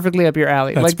perfectly up your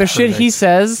alley. That's like the shit he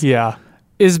says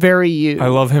is very you. I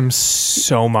love him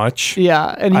so much.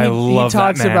 Yeah, and he love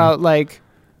talks that man. about like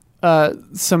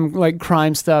some like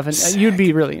crime stuff, and you'd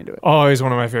be really into it. Oh, he's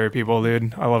one of my favorite people,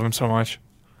 dude. I love him so much.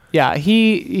 Yeah,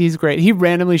 he's great. He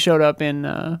randomly showed up in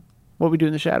What We Do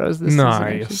in the Shadows this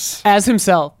Nice. season as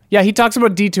himself. Yeah, he talks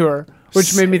about Detour,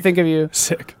 which made me think of you.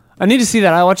 Sick. I need to see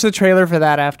that. I watched the trailer for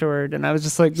that afterward, and I was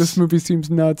just like, this movie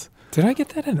seems nuts. Did I get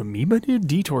that at Amoeba, dude?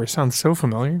 Detour sounds so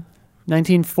familiar.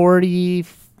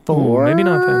 1944. Ooh, maybe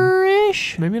not then.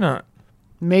 Maybe not.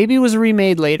 Maybe it was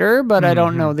remade later, but I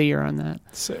don't know the year on that.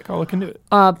 Sick. I'll look into it.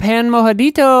 Pan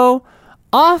Mojadito.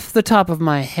 Off the top of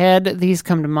my head, these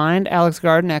come to mind. Alex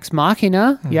Garden, Ex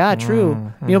Machina. Yeah,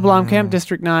 true. Neil Blomkamp,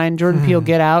 District 9. Jordan Peele,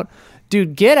 Get Out.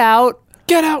 Dude, Get Out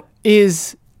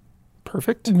is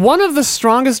perfect. One of the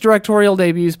strongest directorial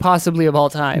debuts possibly of all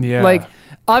time. Yeah. Like,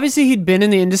 obviously he'd been in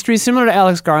the industry, similar to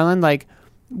Alex Garland, like,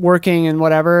 working and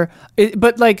whatever.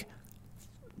 But, like,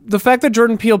 the fact that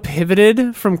Jordan Peele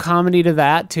pivoted from comedy to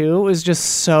that, too, is just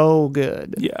so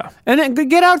good. Yeah. And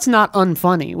Get Out's not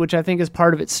unfunny, which I think is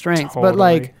part of its strength. Totally. But,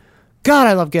 like, God,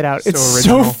 I love Get Out. It's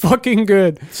original. so fucking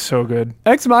good. So good.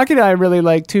 Ex Machina I really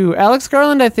like, too. Alex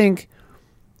Garland, I think...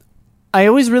 I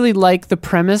always really like the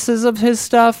premises of his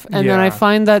stuff, and then I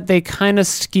find that they kind of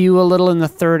skew a little in the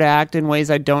third act in ways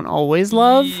I don't always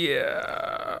love.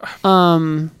 Yeah.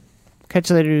 Catch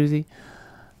you later, Uzi.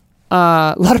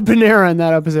 A lot of Panera in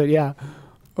that episode, yeah.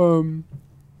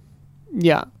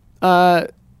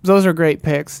 Those are great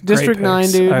picks. District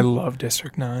 9, dude. I love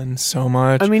District 9 so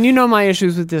much. I mean, you know my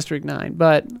issues with District 9,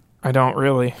 but... I don't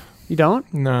really. You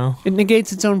don't? No. It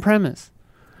negates its own premise.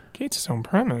 Negates its own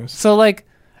premise. So, like...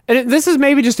 And this is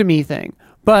maybe just a me thing,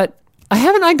 but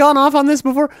haven't I gone off on this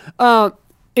before?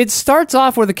 It starts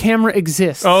off where the camera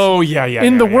exists. Oh, yeah.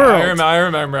 In the world. I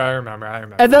remember.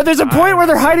 And then there's a point where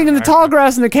they're hiding in the tall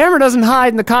grass and the camera doesn't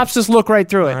hide and the cops just look right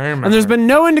through it. And there's been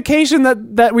no indication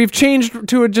that we've changed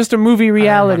to just a movie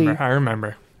reality. I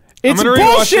remember. It's I'm gonna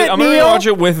bullshit, I'm going to rewatch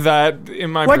it with that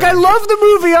in my brain. I love the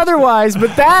movie otherwise,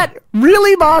 but that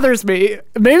really bothers me.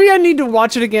 Maybe I need to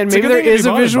watch it again. Maybe there is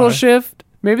a visual shift.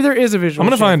 Maybe there is a visual I'm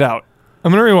going to find out.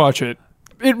 I'm going to rewatch it.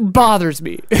 It bothers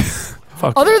me.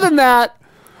 Fuck Other than that,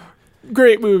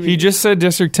 great movie. He just said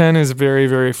District 10 is very,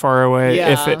 very far away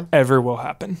if it ever will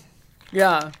happen.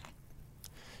 Yeah.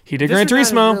 He did Gran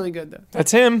Turismo. Really good, though.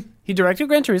 That's him. He directed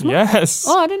Gran Turismo? Yes.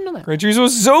 Oh, I didn't know that. Gran Turismo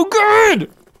was so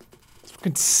good. It's a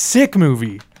fucking sick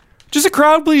movie. Just a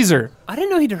crowd pleaser. I didn't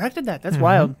know he directed that. That's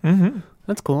wild. Mm-hmm.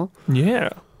 That's cool. Yeah.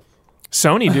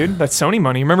 Sony, dude. That's Sony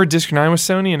money. Remember District 9 was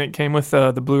Sony and it came with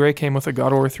the Blu-ray came with a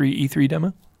God of War 3 E3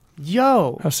 demo?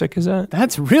 Yo. How sick is that?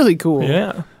 That's really cool.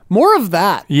 Yeah. More of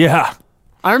that. Yeah.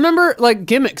 I remember, like,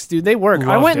 gimmicks, dude. They work.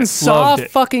 I went and saw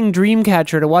fucking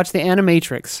Dreamcatcher to watch the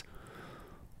Animatrix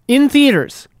in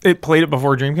theaters. It played it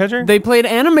before Dreamcatcher? They played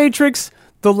Animatrix,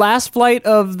 The Last Flight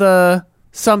of the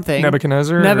something.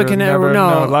 Nebuchadnezzar?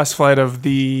 No. Last Flight of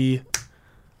the...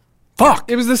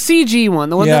 Fuck! It was the CG one,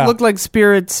 the one that looked like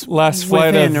spirits. Last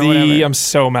Flight of the... I'm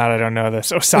so mad I don't know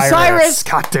this. Osiris!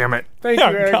 God damn it. Thank you,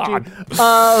 Eric. God.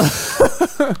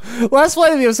 Last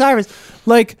Flight of the Osiris.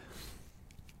 Like,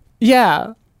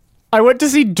 yeah. I went to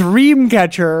see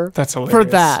Dreamcatcher That's hilarious. for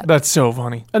that. That's so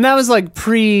funny. And that was like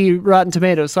pre-Rotten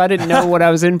Tomatoes, so I didn't know what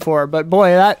I was in for. But boy,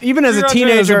 that even as a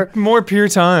teenager... more pure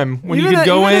time. When you could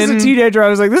go in... as a teenager, I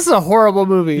was like, this is a horrible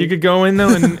movie. You could go in,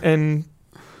 though, and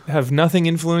have nothing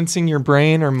influencing your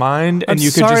brain or mind, and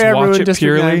you could just watch it District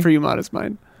purely. 9 for you, Modest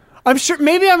Mind. I'm sure.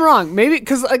 Maybe I'm wrong. Maybe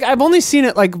because like I've only seen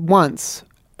it like once.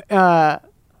 Yeah.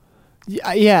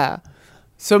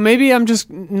 So maybe I'm just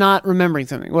not remembering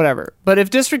something. Whatever. But if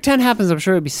District 10 happens, I'm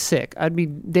sure it'd be sick. I'd be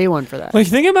day one for that. Like,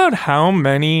 think about how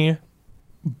many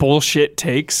bullshit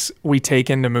takes we take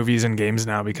into movies and games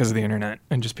now because of the internet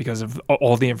and just because of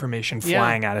all the information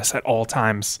flying at us at all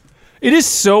times. It is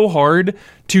so hard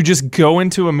to just go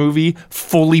into a movie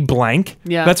fully blank.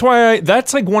 Yeah. That's why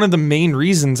that's like one of the main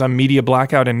reasons I'm media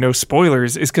blackout and no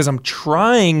spoilers is because I'm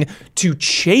trying to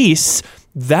chase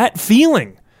that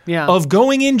feeling of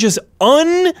going in just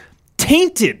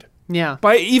untainted. Yeah.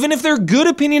 By even if they're good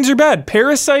opinions or bad,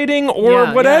 parasiting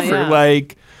or whatever.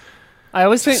 Like, I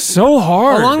always think so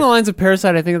hard. Along the lines of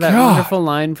Parasite, I think of that wonderful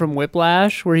line from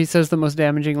Whiplash where he says the most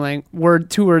damaging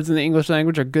two words in the English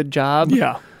language are "good job."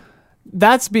 Yeah.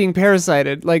 That's being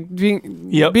parasited. Like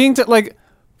being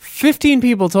 15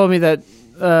 people told me that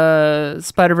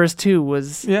Spider-Verse 2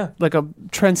 was like a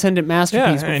transcendent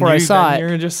masterpiece before I saw it.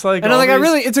 You're just like, and I'm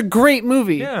like, it's a great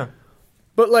movie. Yeah.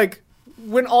 But like,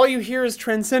 when all you hear is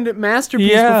transcendent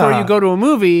masterpiece before you go to a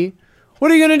movie, what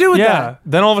are you going to do with that?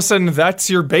 Then all of a sudden, that's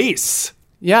your base.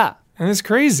 Yeah. And it's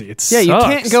crazy. It sucks. You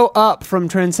can't go up from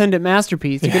transcendent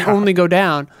masterpiece. You can only go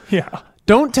down. Yeah.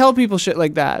 Don't tell people shit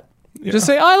like that. Yeah. Just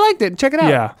say, oh, I liked it. Check it out.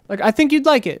 Yeah. Like, I think you'd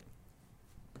like it.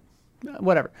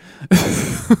 Whatever.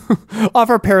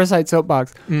 Off our Parasite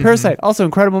soapbox. Mm-hmm. Parasite, also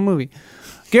incredible movie.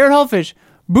 Garrett Hellfish.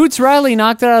 Boots Riley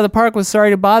knocked it out of the park with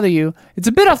Sorry to Bother You. It's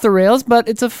a bit off the rails, but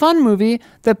it's a fun movie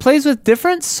that plays with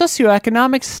different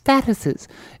socioeconomic statuses.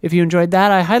 If you enjoyed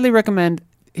that, I highly recommend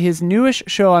his newish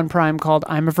show on Prime called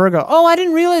I'm a Virgo. Oh, I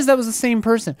didn't realize that was the same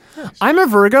person. Nice. I'm a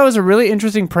Virgo is a really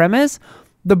interesting premise.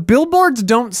 The billboards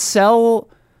don't sell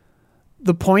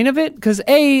the point of it because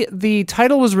the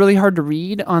title was really hard to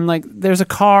read on, like, there's a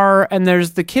car and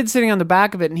there's the kid sitting on the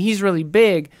back of it and he's really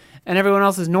big and everyone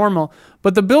else is normal.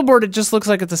 But the billboard, it just looks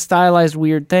like it's a stylized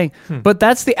weird thing. But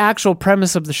that's the actual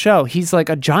premise of the show. He's like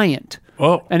a giant.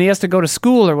 Oh. And he has to go to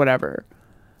school or whatever.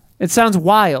 It sounds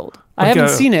wild. Like I haven't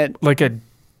seen it. Like a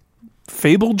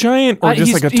fable giant or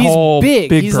just like a tall,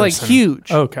 big he's person? Like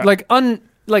huge. Okay.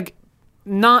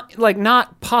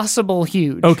 Not possible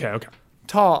huge. Okay.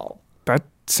 Tall. That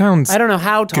sounds I don't know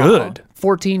how tall. Good.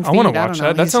 14 feet. I want to watch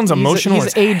that. That sounds emotional he's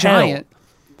as a hell. Giant.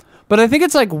 But I think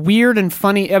it's like weird and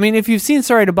funny. I mean, if you've seen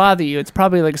Sorry to Bother You, it's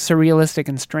probably like surrealistic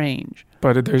and strange.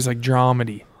 But there's like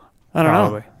dramedy. I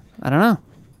don't know.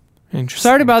 Interesting.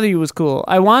 Sorry to Bother You was cool.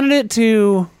 I wanted it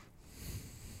to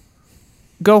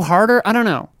go harder. I don't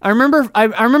know. I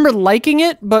remember liking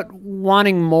it, but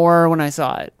wanting more when I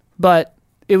saw it. But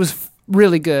it was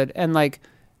really good. And like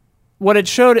what it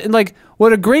showed, and like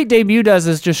what a great debut does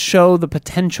is just show the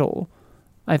potential,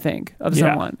 I think, of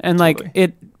someone. And like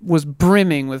it was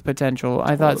brimming with potential.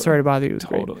 I thought Sorry to Bother You was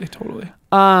great. Totally.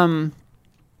 How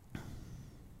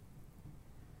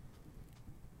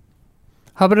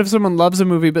about if someone loves a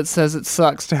movie but says it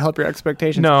sucks to help your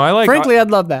expectations? No,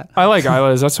 I'd love that. I like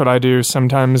Isla's. That's what I do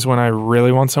sometimes when I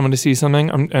really want someone to see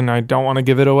something and I don't want to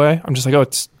give it away. I'm just like, oh,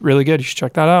 it's really good. You should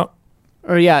check that out.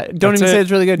 Or don't even say it's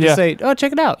really good. Just say, oh,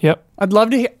 check it out. Yep. I'd love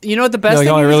to hear. You know what the best thing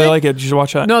I you really say? like it. You should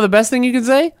watch that. No, the best thing you can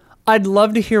say? I'd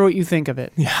love to hear what you think of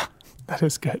it. Yeah, that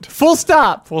is good. Full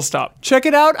stop. Check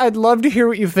it out. I'd love to hear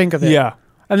what you think of it. Yeah.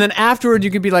 And then afterward,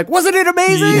 you could be like, wasn't it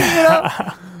amazing? Yeah. You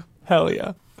know? Hell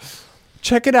yeah.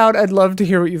 Check it out. I'd love to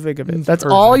hear what you think of it. That's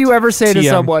all you ever say to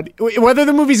someone. Whether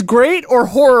the movie's great or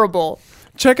horrible,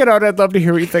 check it out. I'd love to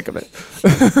hear what you think of it.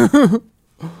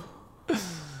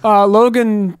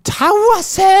 Logan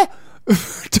Tawase.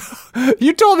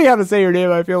 You told me how to say your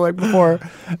name, I feel like, before,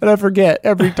 and I forget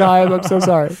every time. I'm so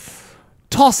sorry.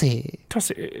 Tossy. Toss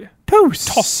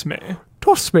me.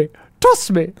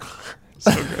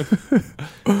 So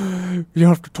good. You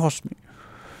have to toss me.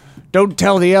 Don't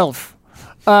tell the elf.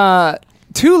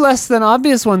 Two less than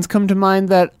obvious ones come to mind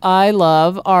that I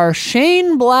love are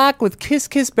Shane Black with Kiss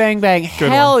Kiss Bang Bang.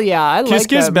 Good Hell one. yeah, I like that Kiss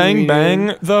Kiss Bang movie, Bang,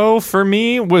 dude. though, for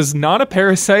me, was not a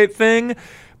Parasite thing,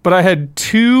 but I had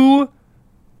two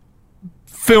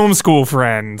film school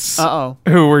friends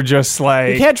who were just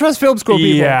like... You can't trust film school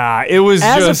people. Yeah, it was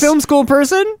As just... a film school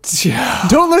person,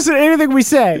 don't listen to anything we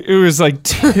say. It was like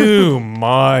too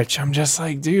much. I'm just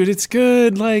like, dude, it's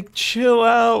good. Like, chill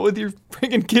out with your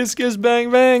freaking Kiss Kiss Bang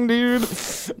Bang, dude.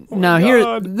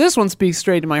 Now, this one speaks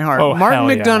straight to my heart. Oh, Martin hell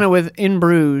McDonagh yeah. with In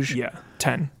Bruges. Yeah,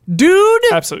 10. Dude!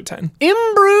 Absolute 10. In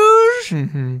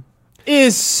Bruges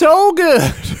is so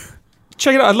good.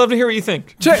 Check it out. I'd love to hear what you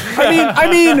think. Check it out.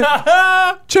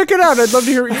 I'd love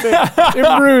to hear what you think.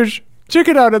 In Bruges. Check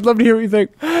it out. I'd love to hear what you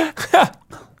think.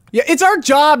 Yeah, it's our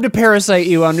job to parasite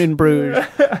you on In Bruges.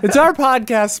 It's our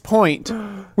podcast's point.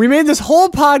 We made this whole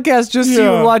podcast just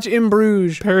so you watch In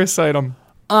Bruges. Parasite them.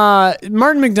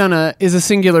 Martin McDonagh is a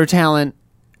singular talent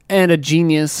and a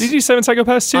genius. Did you do 7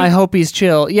 Psychopaths too? I hope he's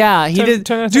chill. Yeah, he did.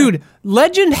 10 out of 10. Dude,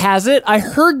 legend has it. I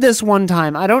heard this one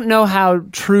time. I don't know how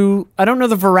true. I don't know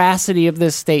the veracity of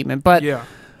this statement, but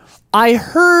I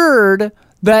heard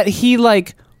that he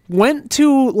like went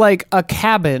to like a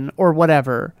cabin or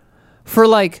whatever for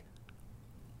like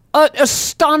an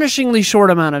astonishingly short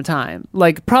amount of time,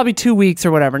 like probably 2 weeks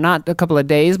or whatever, not a couple of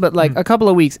days, but like a couple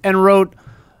of weeks, and wrote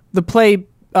the play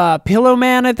Pillow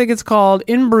Man, I think it's called,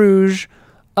 In Bruges,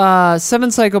 Seven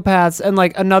Psychopaths, and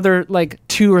like another like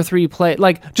 2 or 3 play,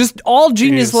 like just all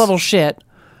genius level shit.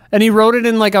 And he wrote it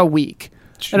in like a week.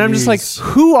 Jeez. And I'm just like,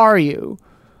 who are you?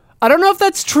 I don't know if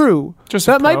that's true.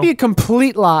 That might be a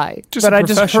complete lie that I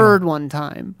just heard one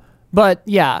time. But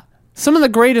yeah, some of the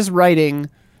greatest writing.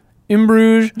 In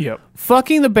Bruges. Yep.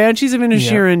 Fucking the Banshees of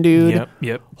Inisherin, dude.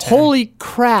 Yep. Holy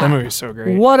crap. That movie's so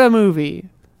great. What a movie.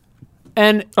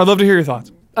 And I'd love to hear your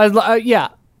thoughts. Yeah.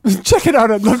 Check it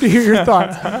out. I'd love to hear your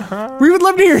thoughts. We would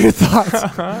love to hear your thoughts.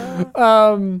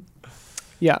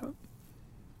 Yeah.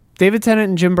 David Tennant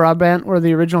and Jim Broadbent were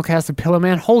the original cast of Pillow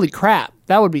Man. Holy crap.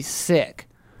 That would be sick.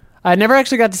 I never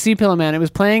actually got to see Pillow Man. It was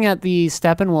playing at the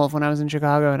Steppenwolf when I was in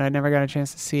Chicago, and I never got a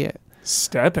chance to see it.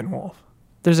 Steppenwolf?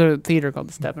 There's a theater called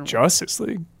the Steppenwolf. Justice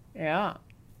League. Yeah.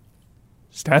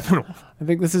 Steppenwolf. I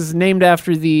think this is named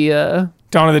after the...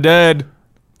 Dawn of the Dead.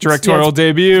 Directorial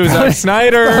debut. Zack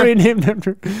Snyder. Probably named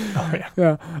after...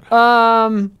 Oh,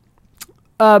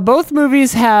 yeah. Both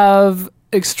movies have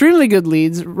extremely good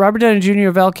leads. Robert Downey Jr.,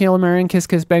 Val Kilmer in Kiss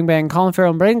Kiss Bang Bang, Colin Farrell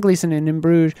and Brendan Gleeson in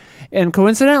Bruges. And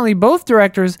coincidentally, both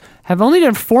directors have only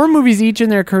done 4 movies each in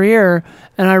their career,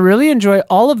 and I really enjoy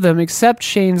all of them except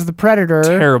Shane's The Predator.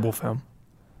 Terrible film.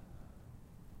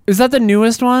 Is that the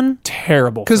newest one?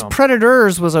 Terrible film. Because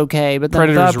Predators was okay, but then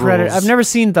Predators The Predator... rules. I've never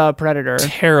seen The Predator.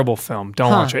 Terrible film.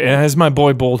 Don't watch it. It has my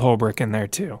boy Boyd Holbrook in there,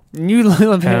 too. You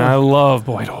love him. And I love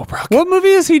Boyd Holbrook. What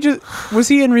movie was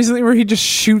he in recently where he just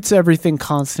shoots everything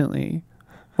constantly?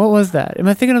 What was that? Am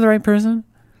I thinking of the right person?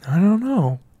 I don't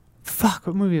know. Fuck,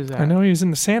 what movie is that? I know he was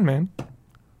in The Sandman.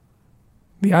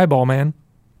 The Eyeball Man.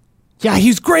 Yeah,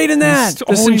 he's great in that.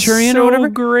 The Centurion or whatever.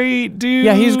 Great, dude.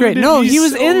 Yeah, he's great. No, he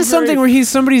was in something great. where he's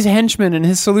somebody's henchman, and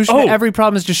his solution to every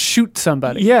problem is just shoot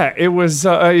somebody. Yeah, it was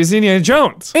Indiana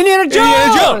Jones. Indiana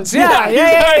Jones.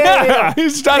 Yeah.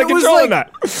 He's trying to control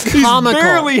that. Comical. He's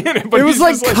barely in it, but it was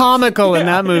like comical in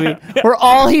that movie, where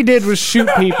all he did was shoot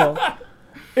people.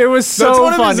 It was so That's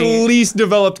one funny. of his least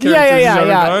developed characters.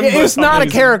 Yeah. It was not a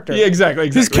character. Yeah, exactly.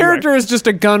 His character is just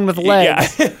a gun with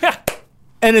legs. Yeah.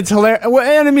 And it's hilarious.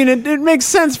 And I mean, it makes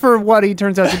sense for what he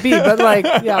turns out to be, but like,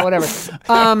 yeah, whatever.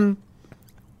 Gun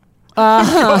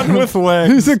with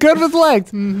legs. He's a gun with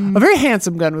legs. Mm-hmm. A very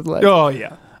handsome gun with legs. Oh,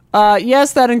 yeah.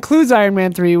 Yes, that includes Iron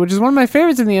Man 3, which is one of my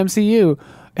favorites in the MCU.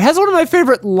 It has one of my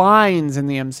favorite lines in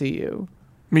the MCU.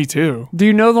 Me too. Do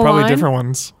you know the line? Probably different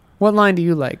ones. What line do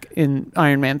you like in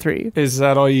Iron Man 3? Is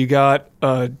that all you got?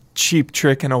 A cheap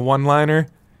trick and a one-liner?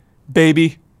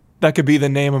 Baby. That could be the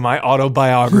name of my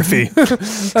autobiography.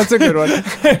 That's a good one.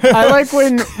 I like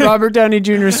when Robert Downey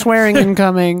Jr. swearing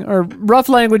incoming, or rough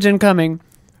language incoming,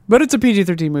 but it's a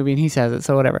PG-13 movie and he says it,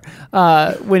 so whatever.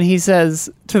 When he says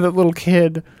to the little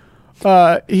kid,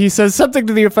 he says something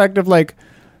to the effect of like,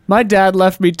 my dad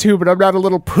left me too, but I'm not a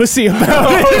little pussy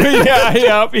about it.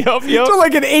 Yep. So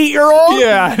like an 8-year-old?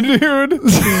 Yeah, dude.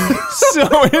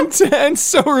 So intense,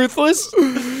 so ruthless.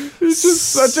 He's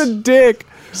just such a dick.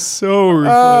 So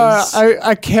ruthless.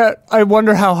 I can't. I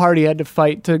wonder how hard he had to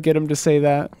fight to get him to say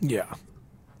that. Yeah.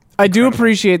 I do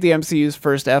appreciate the MCU's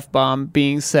first F-bomb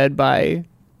being said by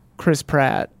Chris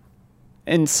Pratt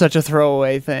in such a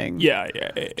throwaway thing. Yeah.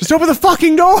 Just open the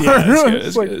fucking door. Yeah,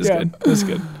 that's good. That's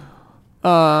good.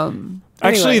 Actually,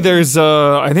 anyway. there's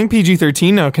I think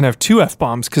PG-13 now can have 2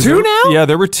 F-bombs. Two now? Yeah,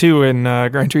 there were 2 in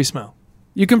Gran Turismo.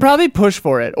 You can probably push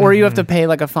for it, or you have to pay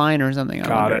like a fine or something.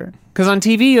 Got it. Because on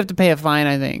TV you have to pay a fine,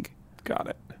 I think. Got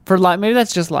it. For maybe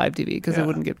that's just live TV because it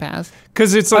wouldn't get passed.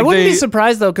 Because it's like I wouldn't be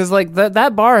surprised though, because like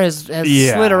that bar has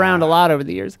slid around a lot over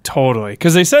the years. Totally.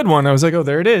 Because they said one, I was like, oh,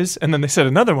 there it is, and then they said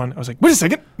another one. I was like, wait a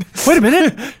second, wait a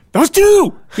minute, that was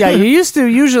 2. Yeah, you used to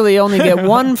usually only get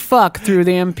one fuck through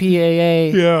the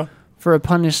MPAA. Yeah. For a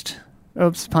punished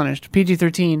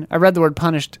PG-13. I read the word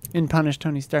punished in Punished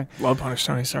Tony Stark. Love Punished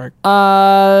Tony Stark.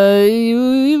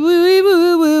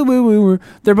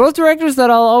 They're both directors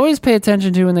that I'll always pay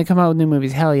attention to when they come out with new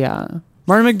movies. Hell yeah.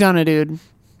 Martin McDonagh, dude.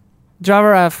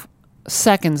 Java F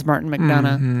seconds Martin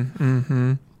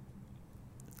McDonagh.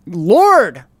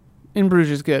 Lord! In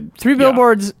Bruges is good. Three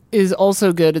Billboards is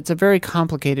also good. It's a very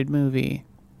complicated movie.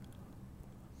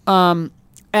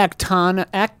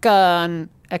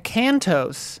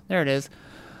 Acantos. There it is.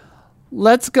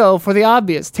 Let's go for the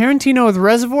obvious. Tarantino with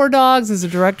Reservoir Dogs is a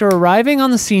director arriving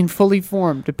on the scene fully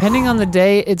formed. Depending on the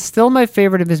day, it's still my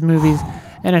favorite of his movies,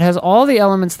 and it has all the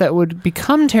elements that would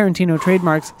become Tarantino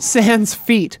trademarks, sans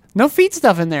feet. No feet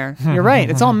stuff in there. You're right.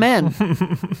 It's all men.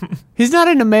 He's not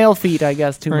into male feet, I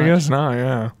guess, too much. I guess not,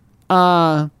 yeah.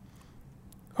 I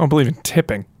don't believe in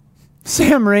tipping.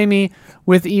 Sam Raimi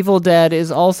with Evil Dead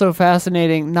is also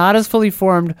fascinating. Not as fully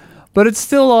formed, but it's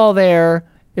still all there,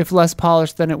 if less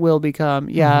polished than it will become.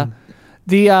 Yeah.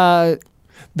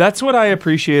 That's what I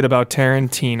appreciate about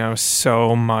Tarantino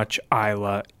so much,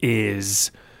 Isla,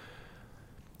 is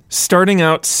starting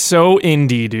out so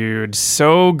indie, dude,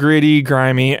 so gritty,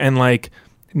 grimy, and like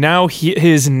now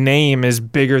his name is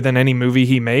bigger than any movie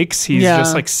he makes. He's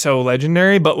just like so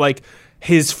legendary, but like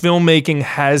his filmmaking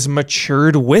has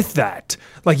matured with that.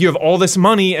 Like you have all this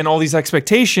money and all these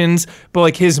expectations, but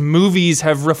like his movies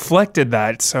have reflected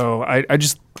that. So I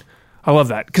love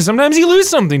that. Because sometimes you lose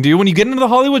something, dude, when you get into the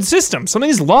Hollywood system.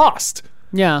 Something's lost.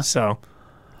 Yeah. So,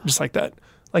 just like that.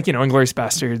 Like, you know, Inglourious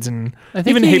Bastards and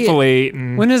even Hateful Eight.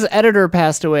 And when his editor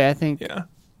passed away, I think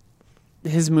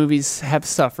his movies have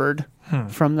suffered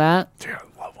from that. Dude, I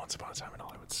love Once Upon a Time in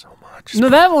Hollywood so much. No,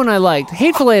 that one I liked.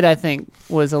 Hateful Eight, I think,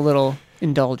 was a little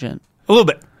indulgent. A little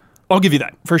bit. I'll give you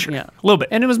that, for sure. Yeah. A little bit.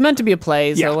 And it was meant to be a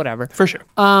play, so whatever. For sure.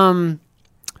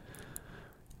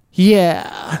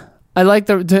 Yeah. I like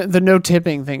the no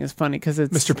tipping thing is funny because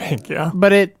it's Mr. Pink, yeah.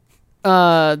 But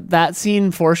that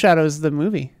scene foreshadows the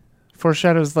movie.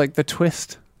 Foreshadows like the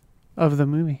twist of the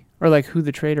movie. Or like who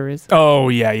the traitor is. Oh,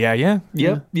 yeah.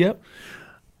 Yep.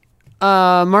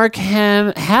 Mark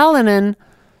Hallinan,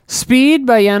 Speed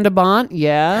by Jan de Bont,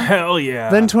 yeah. Hell yeah.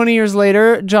 Then 20 years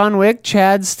later, John Wick,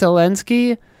 Chad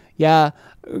Stahelski, yeah.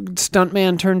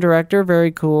 Stuntman turned director,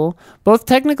 very cool. Both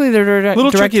technically their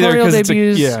directorial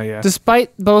debuts,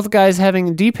 despite both guys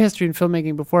having deep history in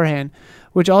filmmaking beforehand,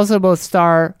 which also both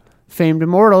star famed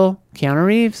immortal Keanu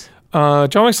Reeves.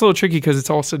 John Wick's a little tricky because it's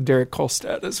also Derek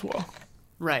Kolstad as well.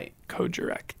 Right.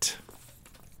 Co-direct.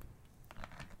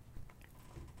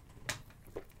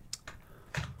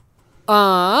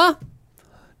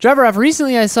 Driver Off,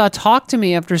 recently I saw Talk to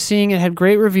Me after seeing it had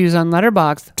great reviews on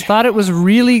Letterboxd. Thought it was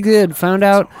really good. Found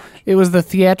out it was the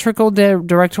theatrical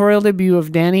directorial debut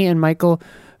of Danny and Michael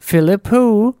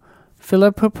Philippou,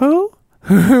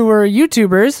 who were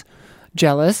YouTubers.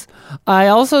 Jealous. I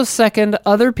also second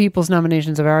other people's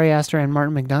nominations of Ari Aster and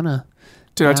Martin McDonagh.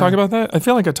 Did I talk about that? I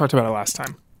feel like I talked about it last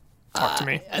time. Talk to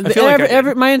me. I feel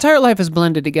like my entire life is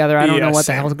blended together. I don't know what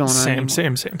the hell's going on.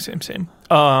 Same.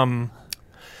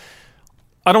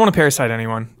 I don't want to parasite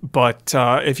anyone, but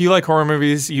if you like horror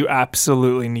movies, you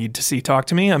absolutely need to see Talk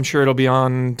to Me. I'm sure it'll be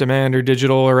on demand or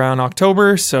digital around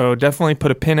October, so definitely put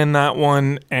a pin in that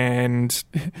one. And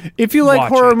if you like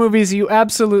horror movies, you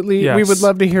absolutely, we would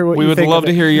love to hear what you think. We would love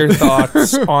to hear your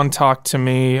thoughts on Talk to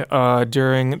Me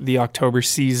during the October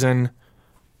season.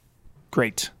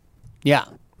 Great. Yeah.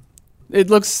 It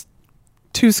looks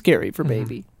too scary for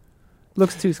baby.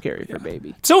 Looks too scary for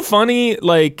baby. It's so funny,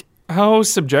 like, how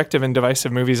subjective and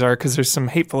divisive movies are, because there's some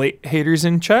hateful haters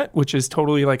in chat, which is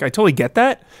totally like I totally get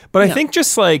that, but I think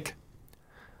just like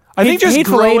I think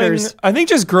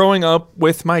just growing up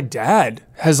with my dad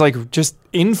has like just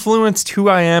influenced who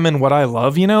I am and what I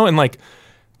love, you know? And like,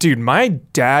 dude, my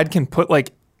dad can put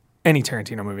like any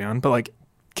Tarantino movie on, but like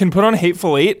can put on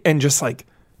Hateful Eight and just like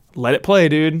let it play,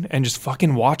 dude, and just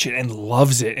fucking watch it and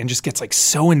loves it and just gets like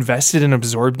so invested and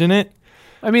absorbed in it.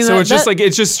 I mean, so it's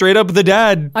just straight up the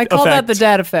dad I call effect. that the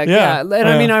dad effect, yeah. And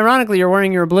I mean, ironically, you're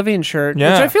wearing your Oblivion shirt, which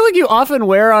I feel like you often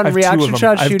wear on reaction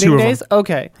shot shooting days.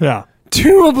 Okay. Yeah.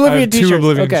 Two Oblivion t-shirts. Two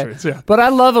Oblivion shirts, yeah. But I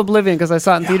love Oblivion because I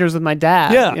saw it in theaters with my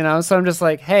dad. Yeah. You know, so I'm just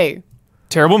like, hey.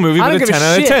 Terrible movie, but a 10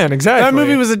 out of 10. Exactly. That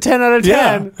movie was a 10 out of 10.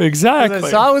 Yeah, exactly.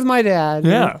 I saw it with my dad.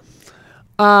 Yeah.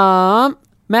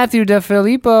 Matthew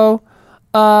DeFilippo.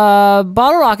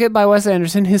 Bottle Rocket by Wes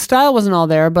Anderson. His style wasn't all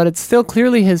there, but it's still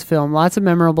clearly his film. Lots of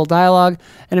memorable dialogue,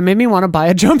 and it made me want to buy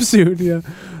a jumpsuit. Yeah.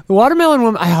 The Watermelon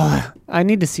Woman. I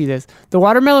need to see this. The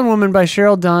Watermelon Woman by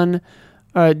Cheryl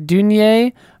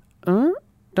Dunier.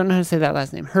 Don't know how to say that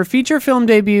last name. Her feature film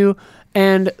debut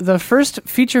and the first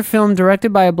feature film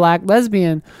directed by a black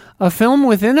lesbian. A film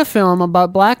within a film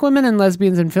about black women and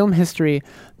lesbians in film history.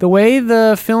 The way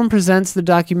the film presents the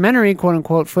documentary,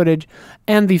 quote-unquote, footage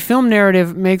and the film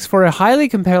narrative makes for a highly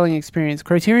compelling experience.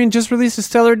 Criterion just released a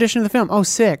stellar edition of the film. Oh,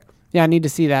 sick. Yeah, I need to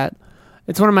see that.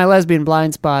 It's one of my lesbian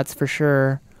blind spots for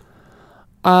sure.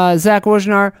 Zach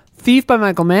Wojnar, Thief by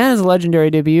Michael Mann is a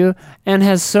legendary debut and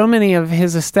has so many of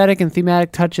his aesthetic and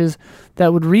thematic touches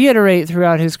that would reiterate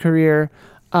throughout his career,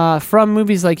 from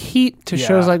movies like Heat to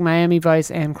shows like Miami Vice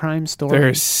and Crime Story.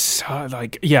 There's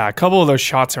a couple of those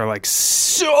shots are like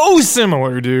so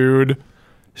similar, dude.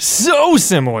 So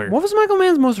similar. What was Michael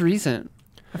Mann's most recent?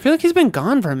 I feel like he's been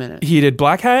gone for a minute. He did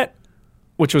Black Hat,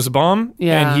 which was a bomb.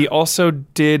 Yeah. And he also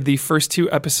did the first two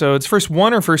episodes,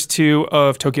 first two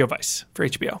of Tokyo Vice for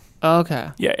HBO.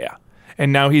 Okay. Yeah.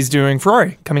 And now he's doing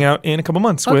Ferrari, coming out in a couple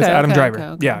months with Adam Driver.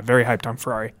 Okay. Yeah, very hyped on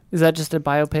Ferrari. Is that just a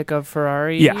biopic of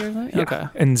Ferrari? Yeah. Or something? Yeah. Okay.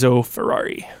 Enzo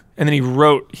Ferrari. And then he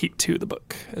wrote Heat 2, the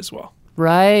book, as well.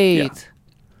 Right. Yeah.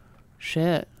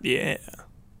 Shit. Yeah.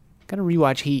 Gotta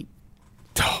rewatch Heat.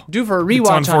 Due for a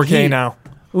rewatch. It's on 4K Heat. now.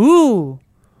 Ooh.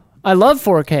 I love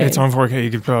 4K. It's on 4K.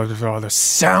 You can probably the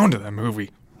sound of that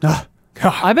movie.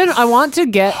 I want to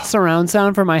get surround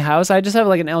sound for my house. I just have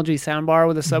like an LG soundbar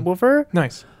with a subwoofer.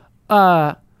 Nice.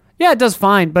 Yeah, it does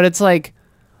fine, but it's like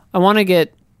I want to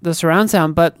get the surround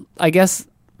sound, but I guess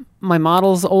my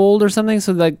model's old or something,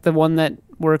 so like the one that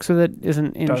works with it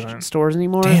isn't in stores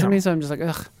anymore or something. So I'm just like,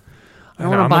 ugh. I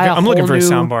don't want to buy I'm looking for a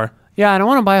soundbar. Yeah, I don't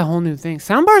want to buy a whole new thing.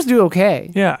 Soundbars do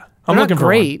okay. Yeah, They're looking not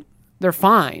great. They're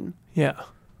fine. Yeah,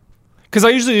 because I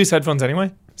usually use headphones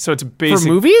anyway, so it's basic.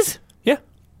 For movies? Yeah.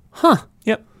 Huh.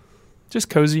 Yep. Just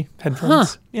cozy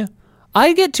headphones. Huh. Yeah.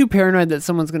 I get too paranoid that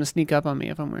someone's going to sneak up on me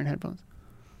if I'm wearing headphones.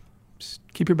 Just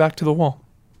keep your back to the wall.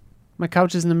 My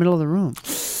couch is in the middle of the room.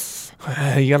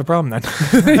 You got a problem then.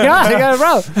 Yeah, I got a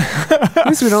problem. At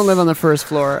least we don't live on the first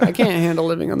floor. I can't handle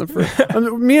living on the first.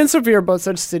 Me and Sophia are both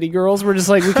such city girls. We're just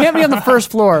like, we can't be on the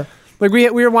first floor. Like we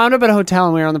were wound up at a hotel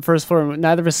and we were on the first floor and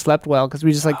neither of us slept well because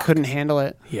we just like couldn't handle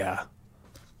it. Yeah.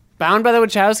 Bound by the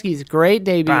Wachowskis, great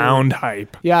debut. Bound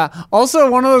hype. Yeah.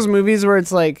 Also one of those movies where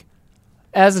it's like,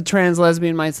 as a trans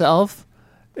lesbian myself,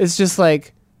 it's just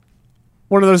like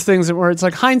one of those things where it's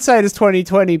like hindsight is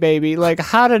 20/20, baby. Like,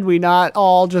 how did we not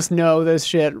all just know this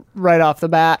shit right off the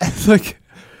bat? It's like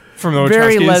from the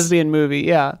very Wachowskis? lesbian movie.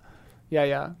 Yeah.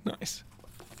 Nice.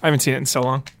 I haven't seen it in so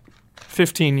long.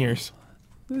 15 years.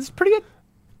 It's pretty good.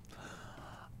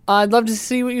 I'd love to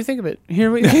see what you think of it.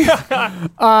 Hear what you think.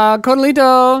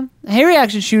 Codalito. Hey,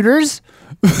 reaction shooters.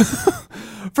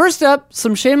 First up,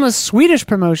 some shameless Swedish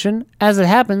promotion. As it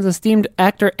happens, esteemed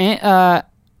actor and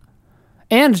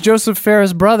Joseph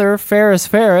Ferris' brother, Ferris.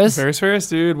 Ferris,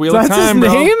 dude. Wheel That's of Time, his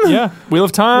bro. name? Yeah. Wheel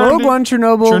of Time. Rogue dude. One,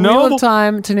 Chernobyl, Wheel of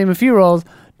Time, to name a few roles.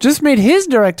 Just made his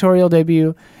directorial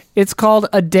debut. It's called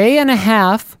A Day and a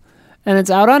Half, and it's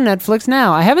out on Netflix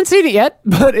now. I haven't seen it yet,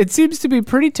 but it seems to be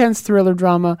pretty tense thriller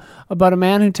drama about a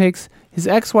man who takes his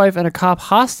ex-wife and a cop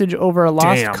hostage over a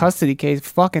lost custody case.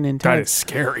 Fucking intense. That is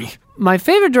scary. My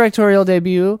favorite directorial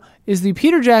debut is the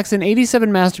Peter Jackson 87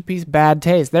 masterpiece Bad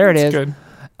Taste. There it is. Good.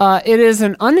 It is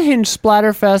an unhinged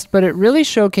splatterfest, but it really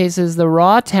showcases the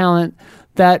raw talent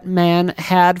that man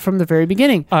had from the very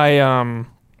beginning. I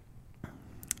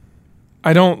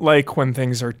don't like when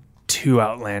things are too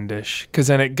outlandish because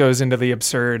then it goes into the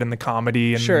absurd and the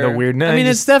comedy and the weirdness. I mean,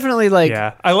 it's definitely like...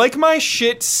 Yeah. I like my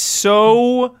shit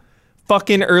so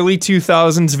fucking early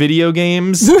 2000s video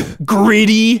games.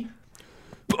 Gritty,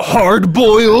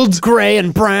 hard-boiled, gray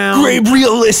and brown. gray,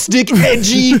 realistic,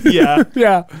 edgy. Yeah.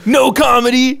 Yeah. No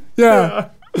comedy. Yeah.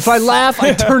 If I laugh,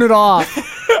 I turn it off.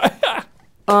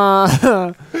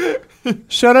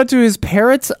 Shout out to his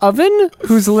Parrot's Oven,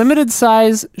 whose limited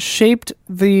size shaped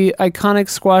the iconic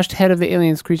squashed head of the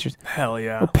alien's creatures. Hell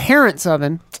yeah. Well, Parrot's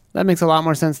Oven. That makes a lot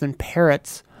more sense than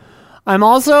parrots. I'm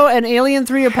also an Alien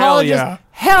 3 apologist.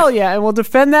 Hell yeah. And we'll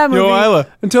defend that movie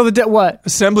until the what?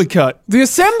 Assembly cut. The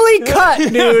assembly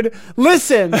cut, dude.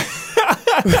 Listen. The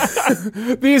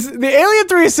Alien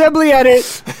 3 assembly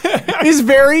edit is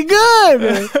very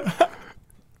good.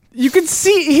 You can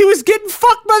see he was getting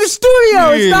fucked by the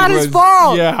studio. It's not his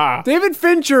fault. Yeah. David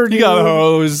Fincher, dude. He got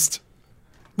hosed.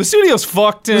 The studio's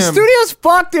fucked him. The studio's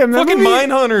fucked him. Fucking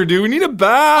Mindhunter, dude. We need it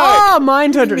back. Oh,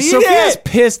 Mindhunter. Sophia's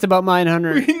pissed about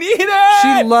Mindhunter. We need it.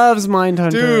 She loves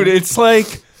Mindhunter. Dude, it's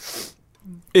like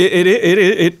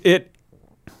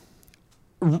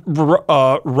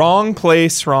wrong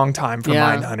place, wrong time for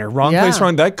Mindhunter. Wrong place,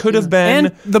 wrong. That could have been.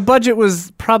 And the budget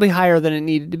was probably higher than it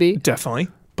needed to be. Definitely,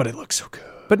 but it looks so good.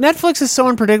 But Netflix is so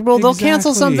unpredictable. They'll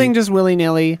cancel something just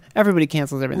willy-nilly. Everybody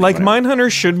cancels everything. Like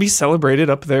Mindhunter should be celebrated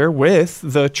up there with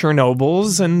the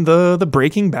Chernobyls and the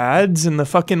Breaking Bads and the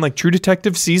fucking like True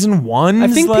Detective season 1. I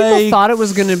think people thought it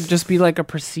was going to just be like a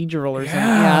procedural or something.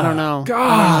 Yeah, I don't know.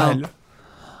 God.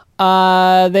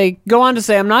 They go on to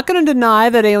say, I'm not going to deny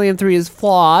that Alien 3 is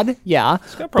flawed. Yeah.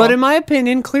 But in my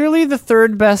opinion, clearly the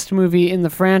third best movie in the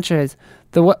franchise.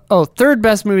 Third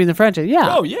best movie in the franchise.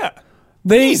 Yeah. Oh, yeah.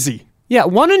 Easy. Yeah,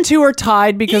 1 and 2 are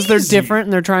tied because they're different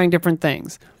and they're trying different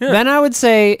things. Yeah. Then I would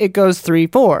say it goes 3,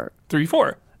 4. 3,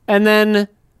 4. And then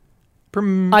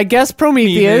I guess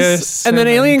Prometheus and then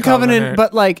Alien Covenant.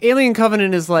 But like Alien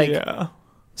Covenant is like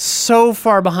so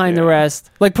far behind the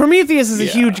rest. Like Prometheus is a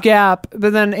huge gap,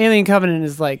 but then Alien Covenant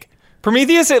is like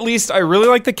Prometheus, at least, I really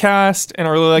like the cast and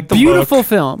I really like the Beautiful look.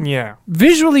 film. Yeah.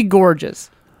 Visually gorgeous.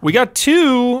 We got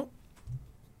 2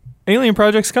 Alien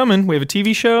projects coming. We have a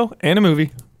TV show and a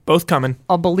movie. Both coming.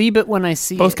 I'll believe it when I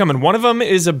see Both it. coming. One of them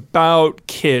is about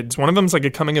kids. One of them's like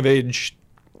a coming-of-age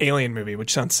alien movie,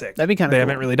 which sounds sick. That'd be kind of They cool.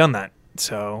 haven't really done that.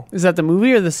 So Is that the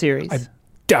movie or the series?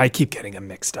 I keep getting them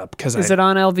mixed up because Is it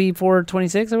on LV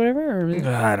 426 or whatever?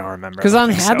 I don't remember. Because on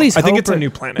Hadley's Hope, I think it's a new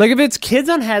planet. Like if it's kids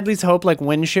on Hadley's Hope, like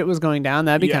when shit was going down,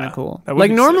 that'd be kind of cool. that would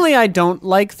Like be normally, I don't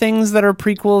like things that are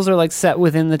prequels or like set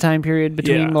within the time period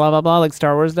between blah blah blah, like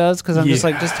Star Wars does, because I'm just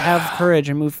like, just have courage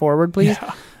and move forward, please.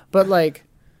 Yeah. But like,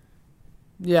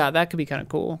 yeah, that could be kind of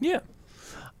cool. Yeah.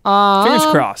 Fingers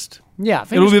crossed. Yeah,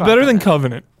 It'll be better than that.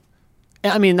 Covenant.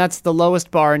 I mean, that's the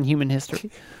lowest bar in human history.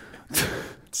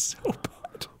 So bad.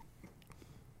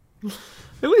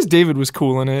 At least David was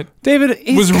cool in it. David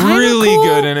Was really cool.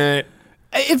 good in it.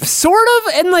 It's sort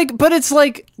of, and like, but it's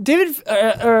like David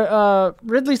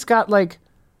Ridley Scott, like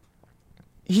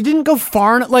he didn't go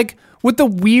far, like with the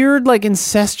weird, like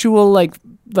incestual,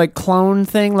 like clone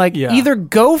thing. Like either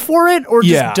go for it or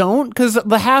just don't, because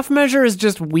the half measure is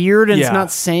just weird and it's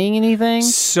not saying anything.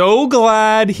 So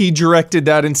glad he directed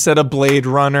that instead of Blade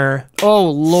Runner. Oh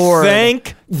Lord!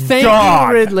 Thank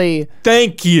you, Ridley.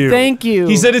 Thank you. Thank you.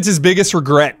 He said it's his biggest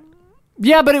regret.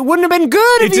 Yeah, but it wouldn't have been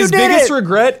good if you It's his did biggest it.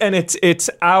 regret, and it's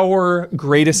our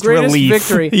greatest relief.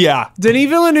 Victory. Yeah. Denis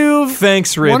Villeneuve.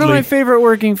 Thanks, Ridley. One of my favorite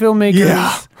working filmmakers.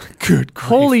 Yeah. Good grief.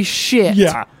 Holy shit.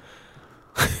 Yeah.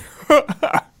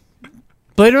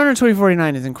 Blade Runner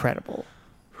 2049 is incredible.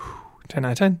 10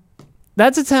 out of 10.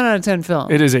 That's a 10 out of 10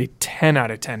 film. It is a 10 out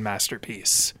of 10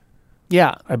 masterpiece.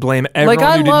 Yeah. I blame everyone Like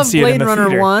I who didn't love see it in Blade the Runner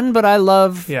theater. 1, but I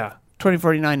love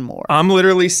 2049 more. I'm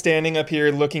literally standing up here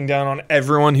looking down on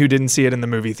everyone who didn't see it in the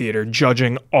movie theater,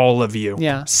 judging all of you.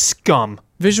 Yeah. Scum.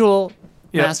 Visual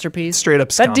masterpiece. Straight up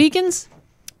Is scum. that Deacons?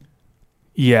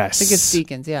 Yes. I think it's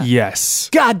Deacons, yeah. Yes.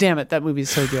 God damn it, that movie's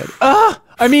so good.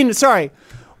 I mean, sorry.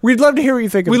 We'd love to hear what you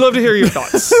think of it. We'd love to hear your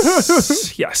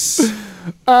thoughts. Yes.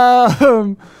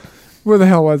 Where the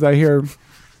hell was I here?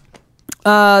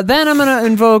 Then I'm going to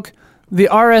invoke the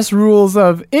RS rules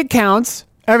of it counts,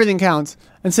 everything counts,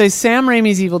 and say Sam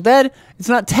Raimi's Evil Dead. It's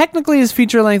not technically his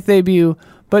feature-length debut,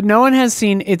 but no one has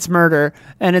seen It's Murder,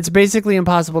 and it's basically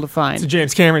impossible to find. It's a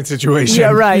James Cameron situation.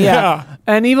 Yeah, right, yeah.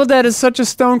 And Evil Dead is such a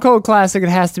stone cold classic, it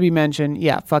has to be mentioned.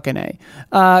 Yeah, fucking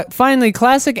A. Finally,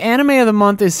 classic anime of the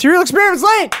month is Serial Experiments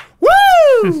Lane!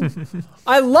 Woo!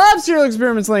 I love Serial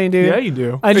Experiments Lane, dude. Yeah, you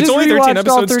do. I It's just only 13 rewatched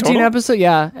all episodes 13 total? episodes,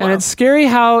 yeah. And it's scary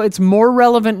how it's more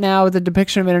relevant now with the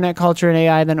depiction of internet culture and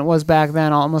AI than it was back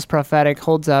then. Almost prophetic.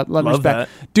 Holds up. Love and respect.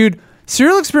 that. Dude,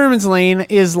 Serial Experiments Lane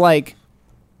is like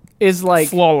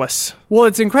Flawless. well,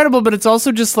 it's incredible, but it's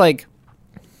also just like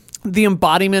the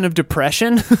embodiment of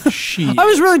depression. Shit. I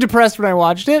was really depressed when I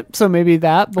watched it, so maybe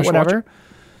that, but should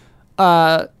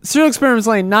whatever. Serial Experiments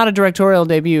Lane, not a directorial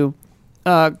debut.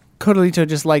 Kodolito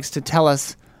just likes to tell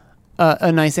us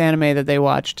a nice anime that they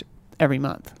watched every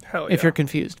month. Hell If yeah. you're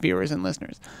confused, viewers and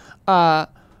listeners. Fide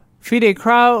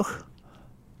Krauch.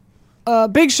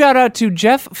 Big shout out to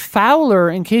Jeff Fowler,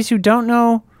 in case you don't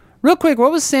know. Real quick,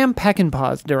 what was Sam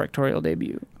Peckinpah's directorial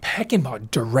debut?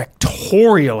 Peckinpah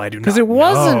directorial, I do not know. Because it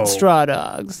wasn't Straw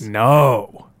Dogs.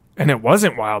 No. And it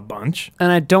wasn't Wild Bunch.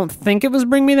 And I don't think it was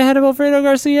Bring Me the Head of Alfredo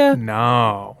Garcia.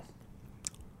 No.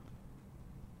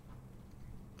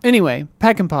 Anyway,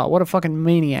 Peckinpah, what a fucking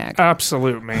maniac.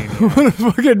 Absolute maniac. What a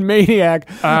fucking maniac.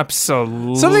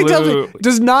 Absolutely. Something tells me,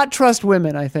 does not trust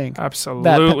women, I think.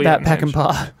 Absolutely. That unhinged.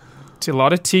 Peckinpah. It's a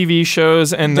lot of TV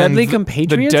shows and Deadly then the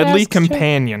Compatriots, Deadly asks Jeff?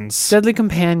 Companions. Deadly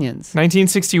Companions.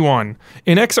 1961.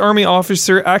 An ex-army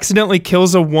officer accidentally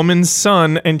kills a woman's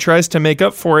son and tries to make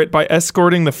up for it by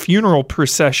escorting the funeral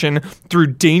procession through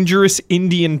dangerous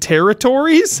Indian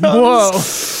territories. Whoa.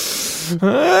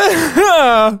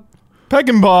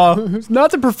 Peckinpah. It's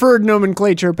not the preferred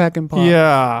nomenclature, Peckinpah.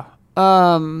 Yeah.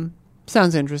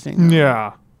 Sounds interesting. though.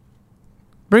 Yeah.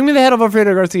 Bring Me the Head of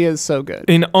Alfredo Garcia is so good.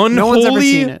 An unholy... No one's ever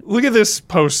seen it. Look at this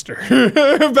poster.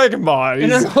 Peckinpah. An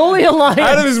He's Unholy Alliance.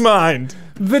 out of his mind.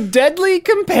 The Deadly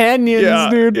Companions, Yeah,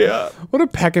 dude. yeah. What a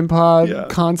Peckinpah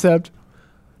concept.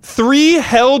 3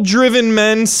 hell-driven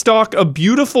men stalk a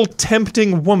beautiful,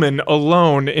 tempting woman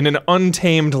alone in an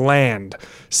untamed land.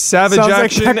 Savage Sounds like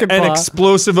action and Peckinpah.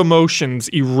 explosive emotions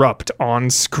erupt on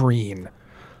screen.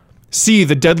 See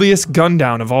the deadliest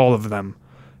gundown of all of them.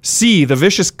 See the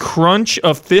vicious crunch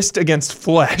of fist against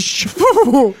flesh.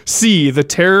 See the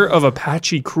terror of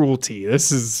Apache cruelty.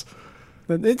 This is...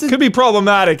 It's could be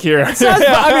problematic here. I mean,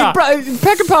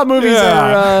 Peckinpah movies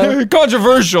are...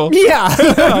 controversial. yeah.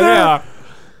 Yeah.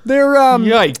 They're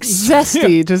Yikes.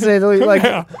 zesty, to say the least. Like,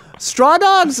 Straw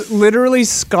Dogs literally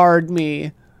scarred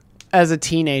me as a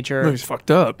teenager. Movie's fucked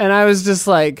up. And I was just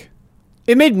like,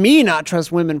 it made me not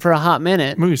trust women for a hot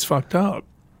minute. Movie's fucked up.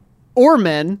 Or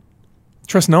men.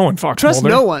 Trust no one, Fox Trust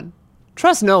Mulder. no one.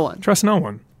 Trust no one. Trust no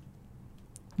one.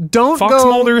 Don't Fox go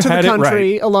Mulder to the had it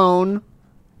country right. alone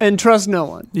and trust no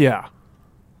one. Yeah.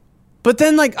 But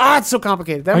then, like, it's so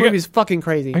complicated. That movie's fucking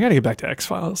crazy. I gotta get back to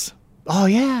X-Files. Oh,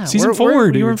 yeah. Season 4,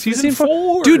 dude. You were in Season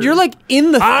 4. Dude, you're, like,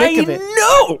 in the thick of it.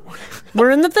 I know! We're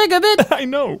in the thick of it. I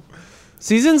know.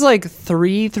 Seasons, like,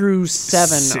 3 through 7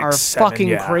 6, are 7, fucking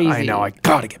yeah, crazy. I know. I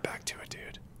gotta get back to it,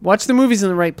 dude. Watch the movies in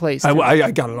the right place.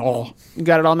 I got it all. You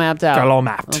got it all mapped out. Got it all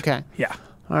mapped. Okay. Yeah.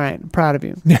 All right. I'm proud of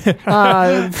you.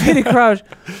 Peter Crouch.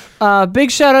 Big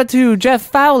shout out to Jeff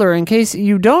Fowler. In case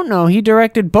you don't know, he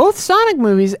directed both Sonic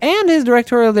movies, and his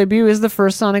directorial debut is the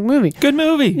first Sonic movie. Good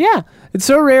movie. Yeah. It's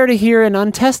so rare to hear an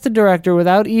untested director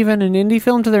without even an indie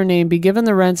film to their name be given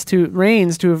the reins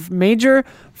to a major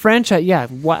franchise. Yeah,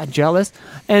 jealous.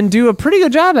 And do a pretty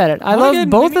good job at it. I love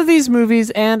both of these movies,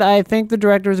 and I think the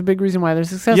director is a big reason why they're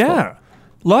successful. Yeah.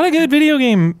 A lot of good video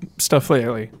game stuff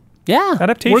lately. Yeah.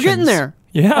 Adaptations. We're getting there.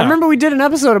 Yeah. I remember we did an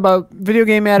episode about video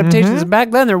game adaptations, and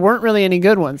back then there weren't really any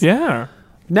good ones. Yeah.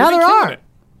 Now They've there been are. killing it.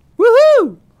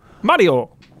 Woohoo! Mario.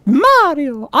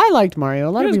 I liked Mario.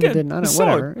 A lot of was people good. didn't. I don't It's know.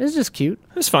 Whatever. It's just cute.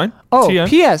 It's fine. Oh, TM.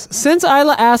 P.S. Since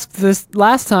Isla asked this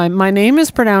last time, my name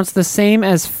is pronounced the same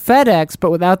as FedEx,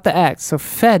 but without the X. So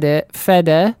Fede.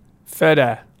 Fede.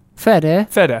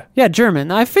 Yeah,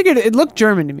 German. I figured it looked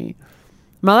German to me.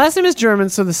 My last name is German,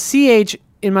 so the CH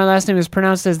in my last name is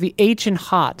pronounced as the H in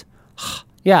hot.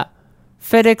 Yeah.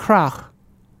 Fede Krach.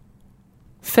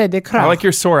 I like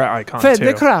your Sora icon, Fede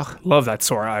too. Krach. Love that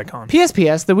Sora icon.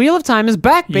 PS, The Wheel of Time is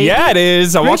back, baby. Yeah, it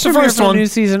is. I watched the Great first premiere for one. the new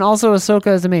season. Also,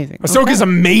 Ahsoka is amazing. Ahsoka's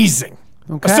amazing.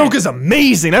 Okay. Ahsoka's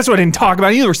amazing. That's what I didn't talk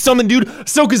about either. Something, dude.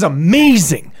 Ahsoka's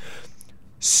amazing.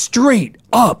 Straight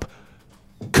up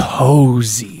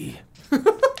cozy.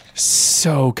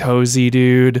 So cozy,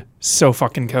 dude. So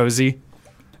fucking cozy.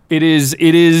 It's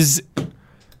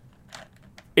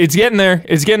getting there.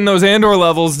 It's getting those Andor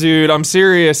levels, dude. I'm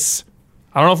serious.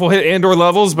 I don't know if we'll hit Andor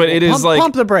levels, but it is like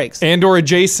pump the brakes. Andor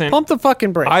adjacent. Pump the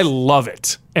fucking brakes. I love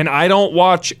it. And I don't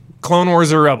watch Clone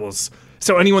Wars or Rebels.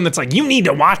 So anyone that's like, you need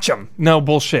to watch them. No,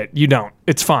 bullshit. You don't.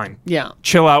 It's fine. Yeah.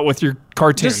 Chill out with your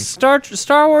cartoons. Just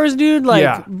Star Wars, dude. Like,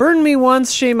 Yeah. burn me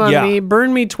once, shame on Yeah. me.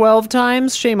 Burn me 12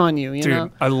 times, shame on you. You Dude,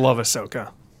 know. I love Ahsoka.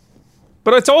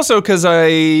 But it's also because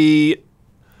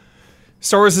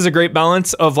Star Wars is a great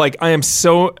balance of like, I am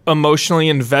so emotionally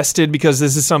invested because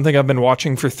this is something I've been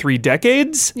watching for 3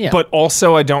 decades. Yeah. But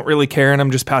also I don't really care and I'm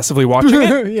just passively watching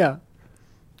it. Yeah.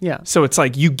 Yeah. So it's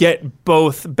like you get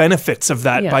both benefits of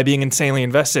that Yeah. by being insanely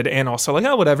invested and also like,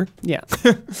 oh, whatever. Yeah.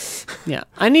 Yeah.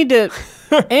 I need to.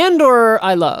 Andor,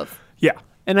 I love. Yeah.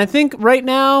 And I think right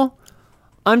now,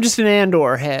 I'm just an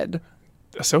Andor head.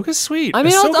 Ahsoka's sweet. I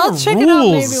mean, Ahsoka I'll check it out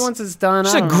rules. maybe once it's done.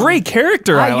 She's I a don't know. great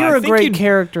character. Isla. You're I a think great you'd-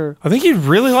 character. I think you'd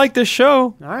really like this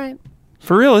show. All right.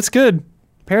 For real, it's good.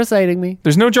 Parasiting me.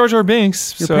 There's no Jar Jar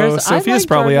Binks, You're so Sophia's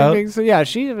probably out. So yeah, I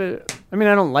mean,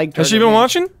 I don't like Jar Has she Jar been Binks.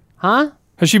 watching? Huh?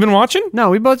 Has she been watching? No,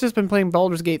 we both just been playing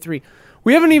Baldur's Gate 3.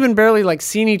 We haven't even barely like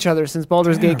seen each other since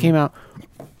Baldur's Gate came out.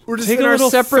 We're just Take in a our little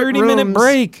separate 30-minute rooms.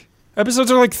 break. Episodes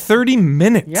are like 30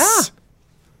 minutes. Yeah.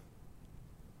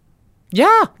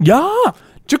 Yeah. Yeah.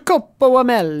 Jacopo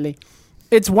Amelli.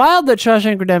 It's wild that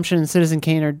Shawshank Redemption and Citizen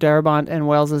Kane are Darabont and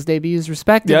Wells' debuts,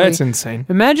 respectively. Yeah, it's insane.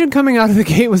 Imagine coming out of the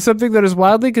gate with something that is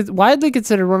widely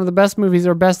considered one of the best movies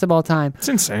or best of all time. It's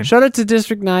insane. Shout out to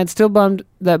District 9. Still bummed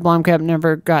that Blomkamp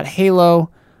never got Halo.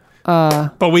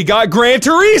 But we got Gran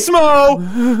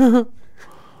Turismo.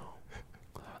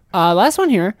 Last one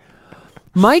here.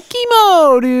 Mikey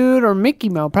Mo, dude. Or Mickey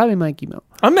Mo. Probably Mikey Mo.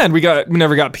 I'm mad we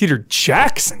never got Peter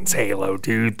Jackson's Halo,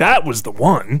 dude. That was the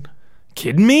one.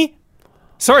 Kidding me?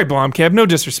 Sorry, Blomkamp. No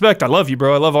disrespect. I love you,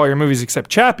 bro. I love all your movies except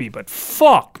Chappie, but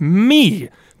fuck me.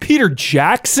 Peter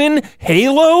Jackson?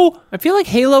 Halo? I feel like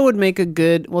Halo would make a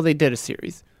good... Well, they did a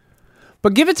series.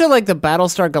 But give it to, like, the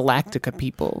Battlestar Galactica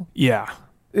people. Yeah.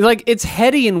 Like, it's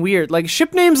heady and weird. Like,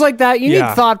 ship names like that, you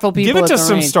need thoughtful people. Give it at to the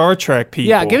some range. Star Trek people.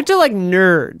 Yeah, give it to, like,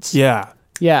 nerds. Yeah.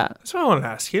 Yeah. That's what I wanted to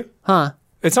ask you. Huh.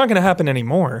 It's not going to happen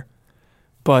anymore,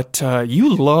 but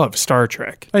you love Star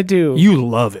Trek. I do. You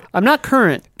love it. I'm not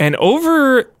current. And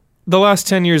over the last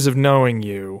 10 years of knowing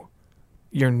you,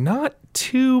 you're not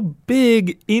too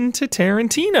big into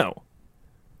Tarantino.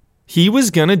 He was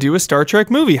going to do a Star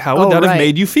Trek movie. How would that have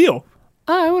made you feel?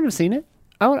 I would have seen it.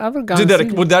 I would have gone to see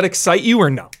it. Would that excite you or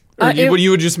no? Or would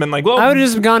you have just been like, well... I would have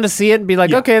just gone to see it and be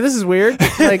like, okay, this is weird.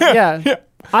 Like, yeah.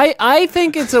 I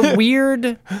think it's a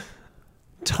weird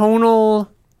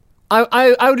tonal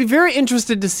I would be very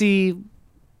interested to see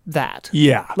that.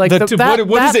 Yeah. Like what does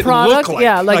it product, look like?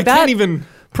 Yeah, like I that can't even...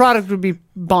 product would be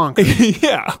bonkers.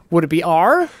 Yeah. Would it be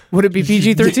R? Would it be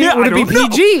PG-13? Yeah, would it be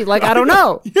PG? Like, I don't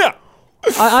know. Yeah.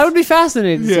 I would be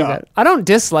fascinated to see that. I don't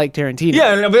dislike Tarantino.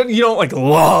 Yeah, but you don't like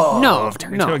love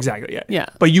Tarantino. No. Exactly. Yeah. Yeah.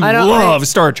 But you love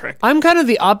Star Trek. I'm kind of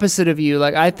the opposite of you.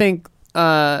 Like, I think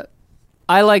I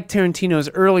like Tarantino's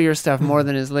earlier stuff more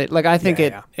than his late. Like, I think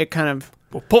it kind of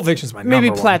Well, Pulp Fiction's my maybe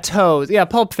number one. plateaus. Yeah,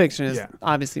 Pulp Fiction is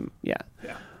obviously Yeah.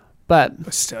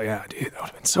 But Still, yeah, dude, that would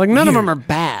have been so like none of weird. them are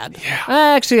bad. Yeah.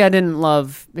 Actually, I didn't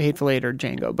love Hateful Eight or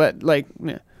Django, but like,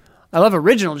 I love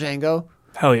original Django.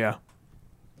 Hell yeah.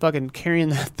 Fucking carrying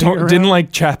that thing around. Didn't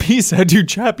like Chappies? I do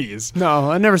Chappies. No,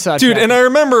 I never saw. Dude, Chappie. and I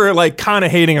remember like kind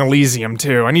of hating Elysium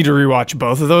too. I need to rewatch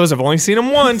both of those. I've only seen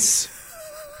them once.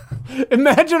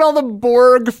 Imagine all the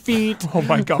Borg feet. Oh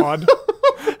my god.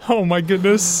 Oh my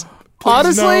goodness.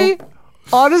 Please,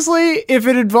 Honestly, if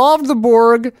it involved the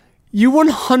Borg, you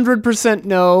 100%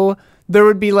 know there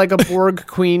would be like a Borg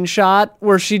queen shot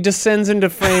where she descends into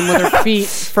frame with her feet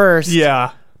first.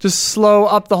 Yeah. Just slow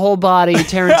up the whole body,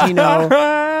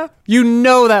 Tarantino. You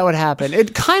know that would happen.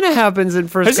 It kind of happens in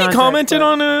First Has Contact. he commented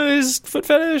on his foot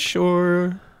fetish,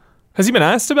 or has he been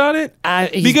asked about it?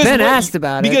 He's been asked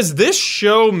about it. Because this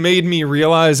show made me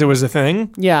realize it was a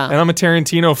thing. Yeah. And I'm a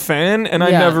Tarantino fan, and I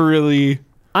Yeah. never really...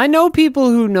 I know people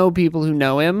who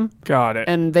know him, Got it.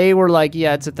 and they were like,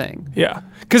 yeah, it's a thing. Yeah.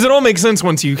 Because it all makes sense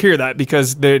once you hear that,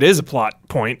 because it is a plot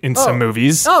point in some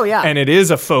movies. Oh, yeah. And it is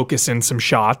a focus in some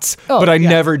shots. Oh, but I yeah.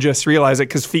 never just realize it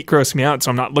because feet gross me out, so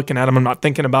I'm not looking at them. I'm not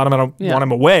thinking about them. I don't want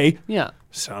them away. Yeah.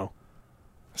 So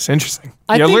it's interesting.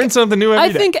 I learn something new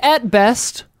every day. I think at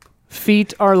best,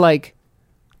 feet are like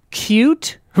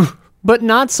cute, but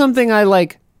not something I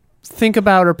like think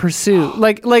about or pursue.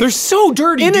 Like they're so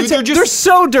dirty, dude. They're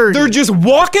so dirty. They're just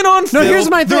walking on film. here's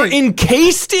my They're thing.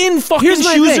 encased in fucking Here's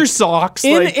my shoes thing. or socks.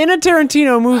 In a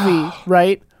Tarantino movie,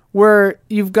 right, where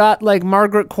you've got like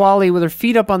Margaret Qualley with her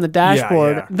feet up on the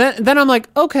dashboard, yeah. then I'm like,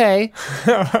 okay,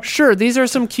 sure, these are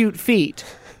some cute feet.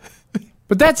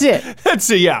 But that's it. That's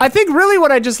it, yeah. I think really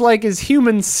what I just like is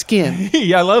human skin.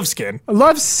 Yeah, I love skin. I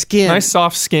love skin. Nice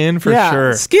soft skin for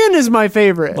sure. Skin is my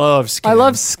favorite. Love skin. I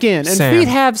love skin. And Same. feet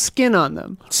have skin on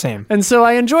them. Same. And so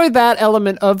I enjoy that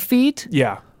element of feet.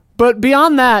 Yeah. But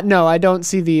beyond that, no, I don't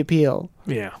see the appeal.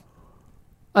 Yeah.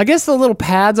 I guess the little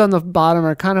pads on the bottom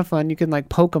are kind of fun. You can like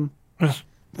poke them.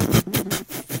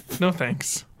 No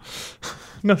thanks.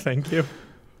 No thank you.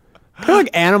 They're like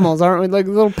animals, aren't we? Like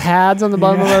little pads on the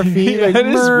bottom of our feet. Like, that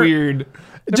is brr. weird.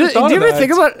 Do you ever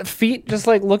think about feet? Just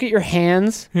like look at your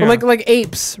hands, or Yeah. like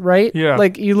apes, right? Yeah.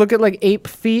 Like you look at like ape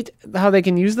feet, how they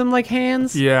can use them like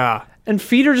hands. Yeah. And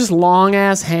feet are just long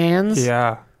ass hands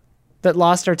Yeah. that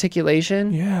lost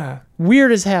articulation. Yeah.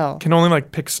 Weird as hell. Can only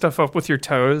like pick stuff up with your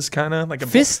toes, kind of like a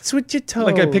Fists with your toes.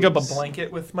 Like I pick up a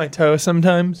blanket with my toe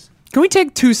sometimes. Can we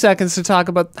take 2 seconds to talk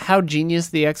about how genius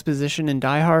the exposition in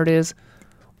Die Hard is?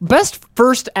 Best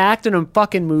first act in a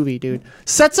fucking movie, dude.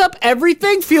 Sets up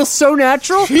everything, feels so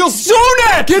natural. Feels so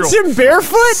natural. Gets him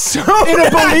barefoot in a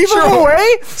believable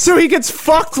way, so he gets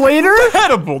fucked later.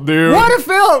 Incredible, dude. What a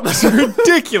film! It's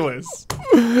ridiculous.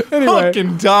 Anyway,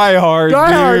 Fucking Die Hard, Die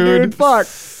dude. Hard, dude. Fuck.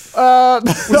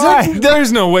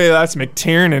 There's no way that's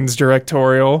McTiernan's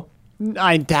directorial.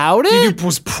 I doubt it. It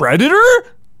was Predator?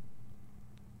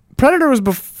 Predator was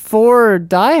before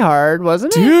Die Hard,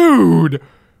 wasn't it? Dude.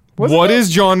 Wasn't What it? is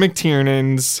John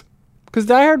McTiernan's Because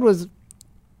Die Hard was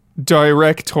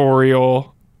directorial?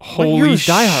 year Holy was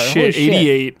Die Hard? Holy shit, shit.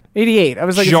 88. 88. I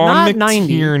was like, John it's not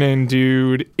 90. McTiernan,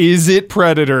 dude. Is it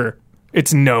Predator?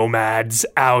 It's Nomads.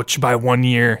 Ouch, by 1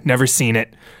 year. Never seen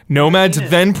it. Nomads,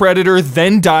 then Predator,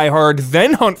 then Die Hard,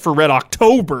 then Hunt for Red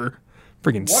October.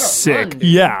 Freaking sick. run, dude.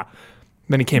 Yeah.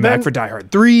 Then he came Then- back for Die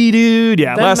Hard 3, dude.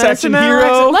 Yeah, Then Last Medicine Action Man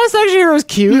Hero. Last Action Hero was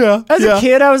cute. Yeah, As yeah. a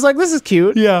kid, I was like, this is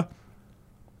cute. Yeah.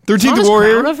 13th Thomas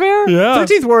Warrior. Crown Affair? Yeah.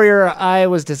 13th Warrior, I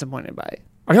was disappointed by.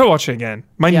 I gotta watch it again.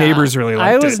 My Yeah, neighbors really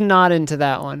liked I was it. not into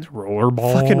that one.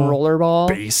 Rollerball. Fucking rollerball.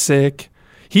 Basic.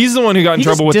 He's the one who got in He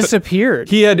just trouble with disappeared.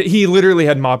 He literally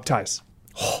had mob ties.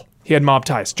 He had mob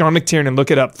ties. John McTiernan,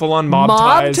 look it up. Full on mob Mob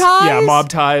ties. ties? Yeah, mob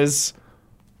ties.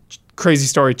 Crazy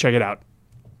story. Check it out.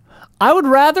 I would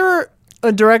rather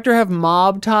a director have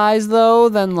mob ties, though,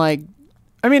 than like...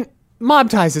 I mean, mob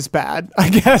ties is bad, I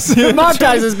guess. Mob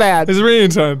ties is bad. It's really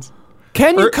intense.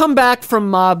 Can you come back from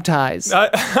mob ties?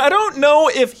 I don't know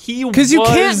if he was... Because you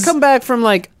can't come back from,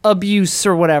 like, abuse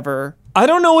or whatever. I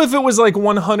don't know if it was like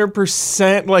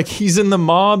 100% like he's in the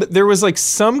mob. There was like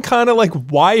some kind of like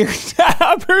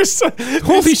wiretap or something.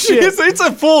 Holy shit. It's a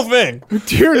full thing.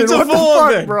 Dude, It's a what the full-on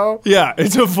fuck, thing. bro? Yeah,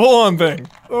 it's a full-on thing.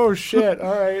 Oh, shit.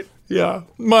 All right. Yeah.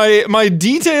 My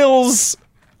details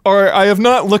are, I have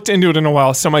not looked into it in a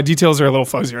while, so my details are a little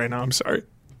fuzzy right now. I'm sorry.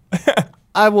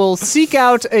 I will seek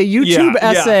out a YouTube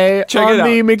essay on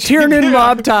the McTiernan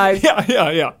mob ties.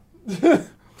 Yeah.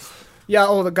 Yeah,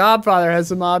 the Godfather has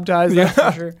some mob ties, that's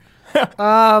for sure.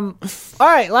 All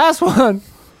right, last one.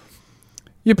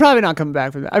 You're probably not coming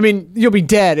back from that. I mean, you'll be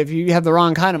dead if you have the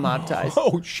wrong kind of mob ties.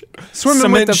 Oh, shit. Swimming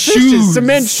Cement with the shoes. fishes.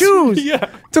 Cement shoes. Yeah.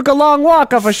 Took a long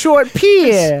walk off a short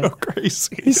pier. So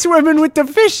crazy. He's swimming with the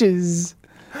fishes.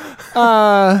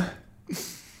 Can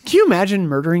you imagine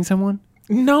murdering someone?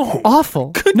 No.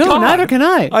 Awful. Good no, God. neither can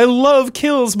I. I love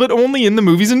kills, but only in the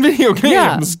movies and video games.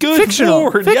 Yeah. Good Fictional.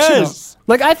 Lord. Fictional. Yes.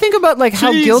 Like, I think about like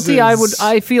how guilty Jesus.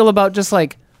 I feel about just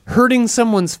like hurting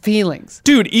someone's feelings.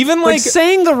 Dude, even Like like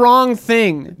saying the wrong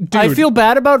thing, I Dude. feel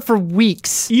bad about for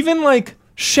weeks. even like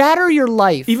Shatter your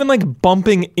life. even like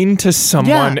bumping into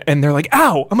someone Yeah. and they're like,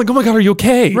 ow. I'm like, oh my God, are you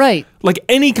okay? Right. Like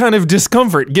any kind of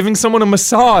discomfort, giving someone a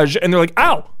massage and they're like,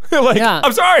 ow. Like, Yeah.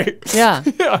 I'm sorry. Yeah.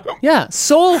 Yeah. Yeah.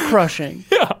 Soul crushing.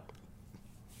 Yeah.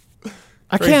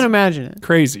 I can't imagine it.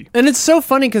 Crazy. And it's so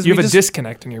funny because You have a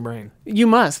disconnect in your brain. You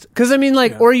must. Because I mean,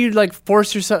 like, or you like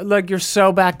force yourself, like you're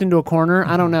so backed into a corner.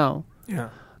 I don't know. Yeah.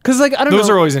 Because like, I don't know. Those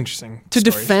are always interesting. To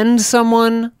stories. defend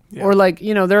someone or like,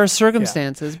 there are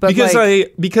circumstances. But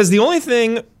Because the only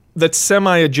thing that's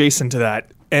semi-adjacent to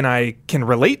that, and I can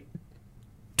relate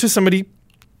to somebody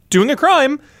doing a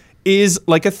crime, is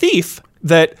like a thief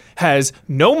that has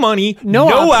no money, no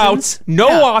options. outs,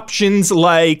 no options,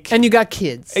 like... And you got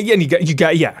kids. And you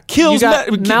got kills, You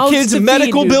got mouths kids, to feed,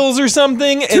 medical dude. bills or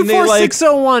something, and they like...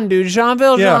 24601, dude. Jean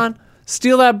Valjean.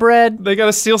 Steal that bread. They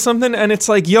gotta steal something, and it's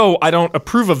like, yo, I don't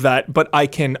approve of that, but I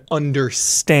can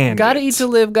understand Gotta it. eat to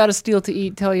live, gotta steal to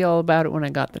eat. Tell you all about it when I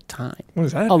got the time. What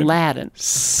is that? Aladdin.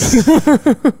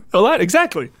 Aladdin,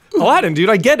 exactly. Aladdin, dude,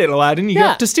 I get it, Aladdin. You Yeah.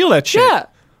 have to steal that shit. Yeah.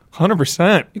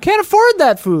 100%. You can't afford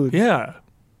that food. Yeah.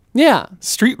 Yeah.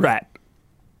 Street rat.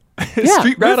 Yeah,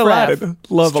 Street rat riff-raff. Aladdin.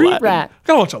 Love Street Aladdin. rat. I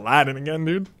gotta watch Aladdin again,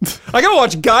 dude. I gotta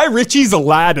watch Guy Ritchie's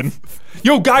Aladdin.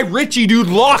 Yo, Guy Ritchie, dude,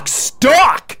 lock,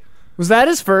 stock. Was that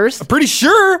his first? Pretty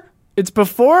sure. It's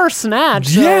before Snatch.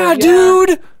 so, Yeah,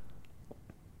 dude.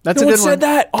 That's No a one good said one.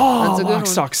 that. Oh, That's a good lock, one.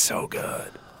 stock's so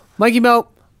good. Mikey Mo,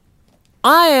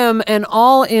 I am an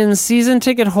all-in season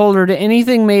ticket holder to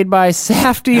anything made by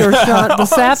Safdie or Sean. The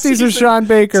Safdies or Sean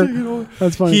Baker.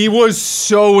 That's funny. He was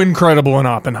so incredible in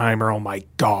Oppenheimer. Oh my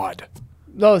God.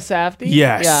 Oh, Safdie?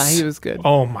 Yes. Yeah, he was good.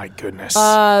 Oh my goodness.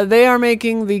 They are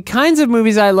making the kinds of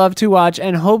movies I love to watch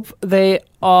and hope they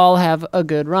all have a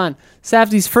good run.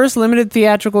 Safdie's first limited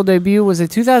theatrical debut was a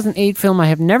 2008 film I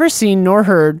have never seen nor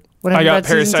heard. What I got happened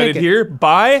to that season parasited ticket? here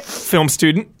by film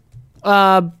student.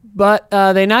 But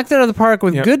they knocked it out of the park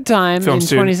with Good Time Film in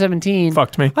student. 2017.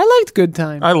 Fucked me. I liked Good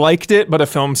Time. I liked it, but a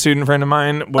film student friend of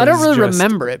mine was I don't really just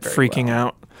remember it very freaking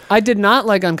out. I did not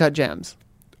like Uncut Gems.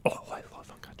 Oh, I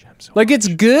love Uncut Gems. So Like, it's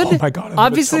good. Oh my God, I love it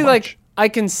Obviously, so like, much. I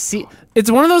can see.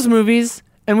 It's one of those movies,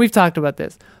 and we've talked about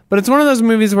this, but it's one of those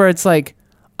movies where it's like,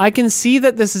 I can see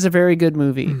that this is a very good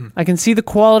movie. Mm-hmm. I can see the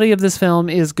quality of this film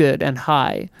is good and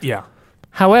high. yeah.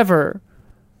 However,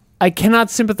 I cannot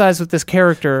sympathize with this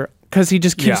character because he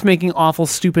just keeps Yeah. making awful,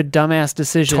 stupid, dumbass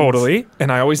decisions. Totally.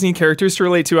 And I always need characters to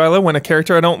relate to, Isla. When a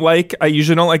character I don't like, I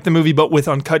usually don't like the movie. But with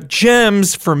Uncut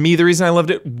Gems, for me, the reason I loved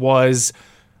it was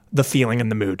the feeling and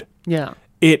the mood. Yeah.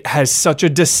 It has such a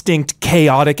distinct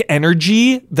chaotic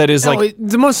energy that is like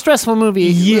the most stressful movie.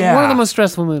 Yeah. One of the most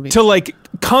stressful movies. to like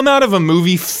come out of a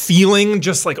movie feeling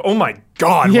just like, oh my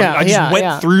God, when I just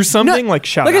went through something, like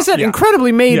shout Like out. I said, Yeah.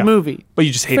 incredibly made Yeah. movie. But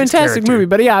you just hate his Fantastic character. movie.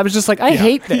 But yeah, I was just like, I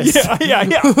hate this. Yeah.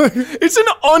 It's an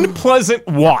unpleasant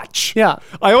watch. Yeah.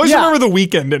 I always Yeah. remember The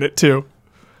Weeknd in it too.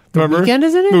 Remember? Weeknd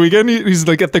is in it? The Weeknd, he's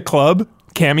like at the club,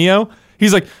 cameo.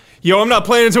 He's like, yo, I'm not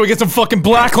playing until we get some fucking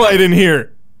blacklight in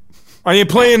here. I ain't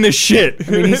playing this shit. I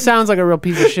mean, he sounds like a real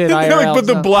piece of shit. They IRL, like put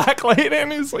the so. black light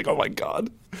in. He's like, oh my God.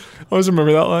 I always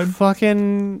remember that line.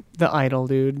 Fucking The Idol,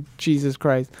 dude. Jesus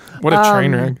Christ. What a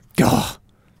train wreck. Ugh.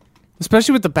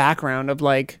 Especially with the background of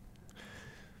like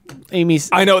Amy's.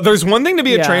 I know. There's one thing to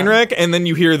be a Yeah. train wreck, and then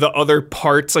you hear the other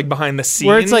parts like behind the scenes.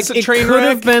 where it's like a it train could wreck.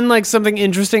 have been like something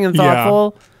interesting and Yeah.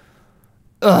 thoughtful.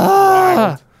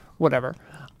 Ugh. Whatever.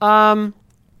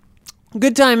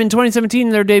 Good Time in 2017,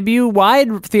 their debut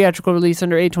wide theatrical release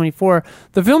under A24.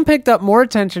 The film picked up more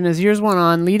attention as years went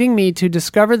on, leading me to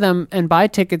discover them and buy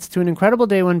tickets to an incredible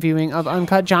day one viewing of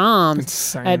Uncut Gems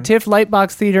Insane. at TIFF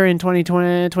Lightbox Theater in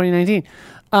 2019.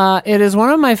 It is one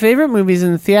of my favorite movies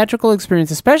in the theatrical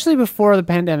experience, especially before the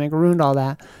pandemic ruined all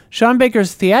that. Sean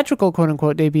Baker's theatrical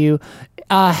quote-unquote debut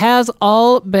has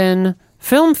all been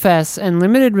film fests and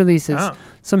limited releases. Oh.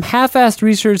 Some half-assed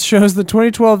research shows the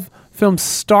 2012 film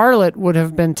Starlet would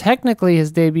have been technically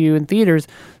his debut in theaters,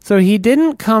 so he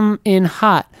didn't come in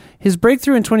hot. His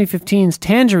breakthrough in 2015's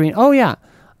Tangerine, oh yeah,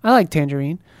 I like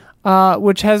Tangerine,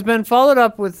 which has been followed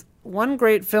up with one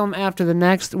great film after the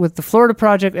next, with The Florida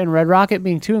Project and Red Rocket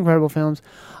being two incredible films.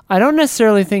 I don't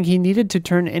necessarily think he needed to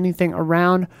turn anything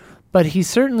around, but he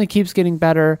certainly keeps getting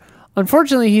better.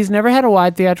 Unfortunately, he's never had a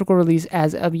wide theatrical release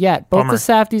as of yet. Both Bummer. the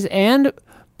Safdies and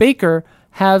Baker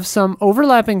have some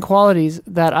overlapping qualities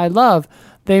that I love.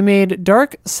 They made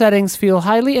dark settings feel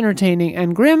highly entertaining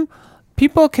and grim.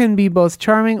 People can be both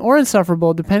charming or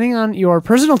insufferable depending on your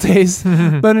personal taste,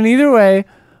 but either way,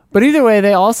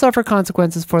 they all suffer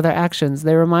consequences for their actions.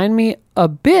 They remind me a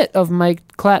bit of Mike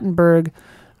Clattenburg,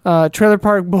 Trailer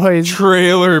Park Boys.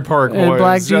 Trailer Park And Boys.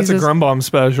 Black That's a Jesus. Grumbomb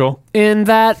special. In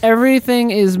that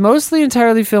everything is mostly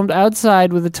entirely filmed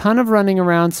outside with a ton of running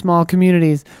around small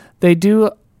communities. They do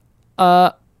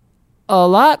a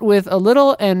lot with a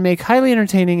little and make highly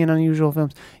entertaining and unusual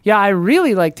films. Yeah, I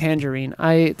really like Tangerine.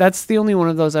 That's the only one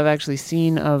of those I've actually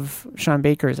seen of Sean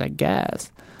Baker's, I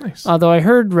guess. Nice. Although I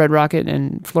heard Red Rocket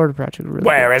and Florida Project were really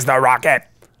Where is the rocket?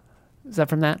 Is that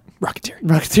from that? Rocketeer.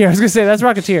 Rocketeer. I was going to say, that's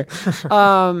Rocketeer.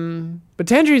 But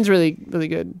Tangerine's really, really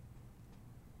good.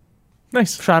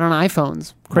 Nice. Shot on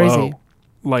iPhones. Crazy. Whoa.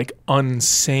 Like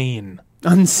Unsane.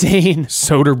 Insane.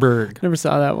 Soderbergh. Never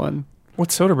saw that one.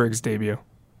 What's Soderbergh's debut?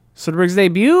 Soderbergh's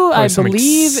debut, I something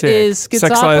believe, sick. is Sex,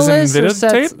 Lies, and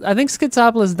Schizopolis. Videotape? I think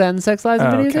Schizopolis, then Sex, Lies,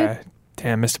 and Videotape. Okay.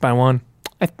 Damn, missed it by one.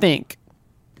 I think.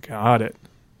 Got it.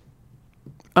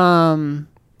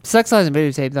 Sex, Lies, and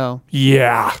Videotape, though.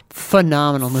 Yeah.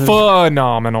 Phenomenal movie.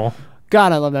 Phenomenal.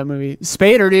 God, I love that movie.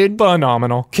 Spader, dude.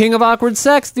 Phenomenal. King King of awkward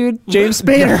sex, dude. James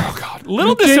Spader. Oh, God.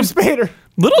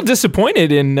 Little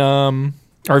disappointed in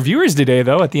our viewers today,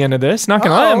 though, at the end of this. Not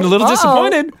going to lie, I'm a little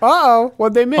disappointed. Uh-oh.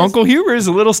 What'd they miss? Uncle Huber's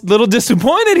a little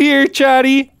disappointed here,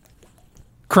 chatty.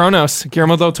 Kronos,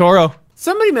 Guillermo del Toro.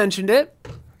 Somebody mentioned it.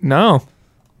 No.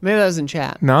 Maybe that was in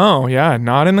chat. No, yeah,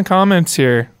 not in the comments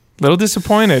here. Little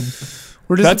disappointed.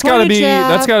 We're That's disappointed,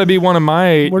 that's gotta be one of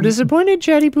my. We're disappointed,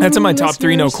 chatty poo. That's in my top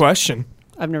three, no listeners. question.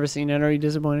 I've never seen it. Are you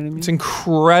disappointed in me? It's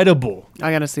incredible.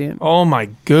 I gotta see it. Oh my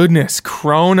goodness,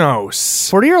 Kronos.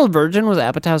 40-Year-Old Virgin was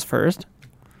Apatow's first.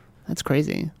 That's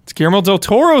crazy. It's Guillermo del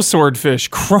Toro Swordfish.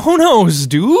 Kronos,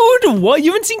 dude. What?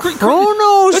 You haven't seen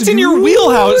Kronos, That's in your dude.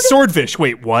 wheelhouse. Swordfish.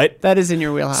 Wait, what? That is in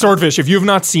your wheelhouse. Swordfish. If you have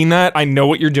not seen that, I know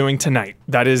what you're doing tonight.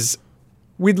 That is.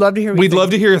 We'd love to hear. We'd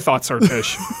love to hear your thoughts,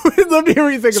 Swordfish. We'd love to hear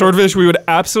what you think. Swordfish. We would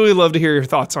absolutely love to hear your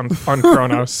thoughts on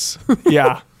Kronos.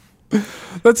 Yeah.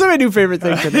 That's my new favorite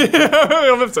thing today.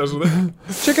 I'm obsessed with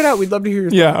it. Check it out. We'd love to hear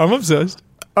your. Yeah, I'm obsessed.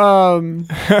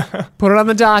 Put it on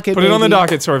the docket. Put it on the baby.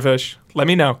 docket, Swordfish. Let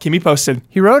me know. Keep me posted.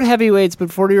 He wrote Heavyweights, but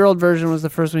 40-Year-Old Virgin was the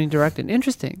first one he directed.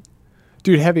 Interesting,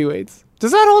 dude. Heavyweights.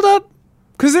 Does that hold up?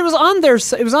 Because it was on their.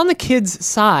 It was on the kids'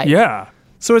 side. Yeah.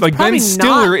 So it's Like probably Ben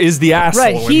Stiller not, is the asshole.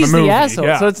 right. He's in the movie. asshole.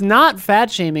 Yeah. So it's not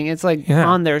fat shaming. It's like Yeah.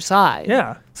 on their side.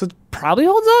 Yeah. So it probably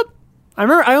holds up. I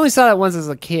remember I only saw that once as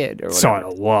a kid. Or whatever. Saw it a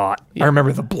lot. I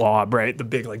remember the blob, right? The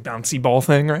big like bouncy ball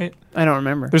thing, right? I don't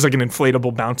remember. There's like an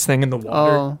inflatable bounce thing in the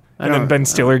water. Oh, I and then don't- Ben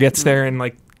Stiller gets there and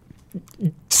like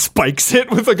spikes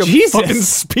it with like a Jesus. fucking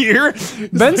spear.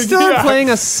 Ben Stiller Yeah. playing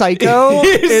a psycho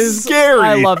It's is scary.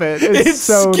 I love it. It's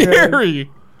so good. scary.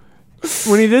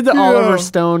 When he did the Yeah. Oliver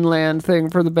Stone land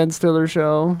thing for the Ben Stiller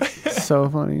show, so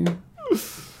funny.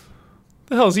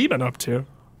 The hell's he been up to?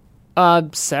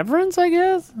 Severance, I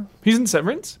guess. He's in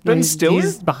Severance? No, Ben he's- Stiller?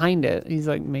 He's behind it. He's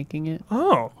like making it.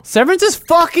 Oh. Severance is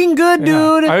fucking good,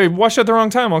 Yeah. dude. I watched at the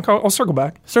wrong time. I'll circle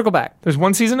back. Circle back. There's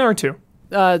one season or two.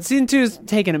 Season 2 is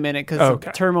taking a minute because Okay.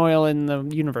 of turmoil in the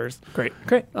universe. Great.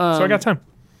 So I got time.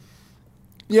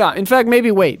 Yeah, in fact,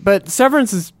 maybe wait. But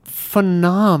Severance is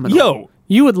phenomenal. Yo,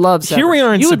 You would love Severance. Here we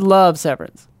are in You Sep- would love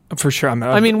Severance. for sure.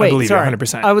 I mean, wait, I believe sorry. you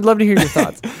 100%. I would love to hear your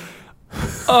thoughts.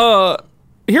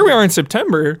 Here we are in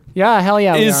September. Yeah, hell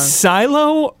yeah, we Is are.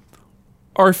 Silo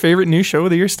our favorite new show of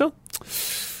the year still?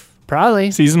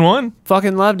 Probably. Season 1.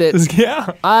 Fucking loved it.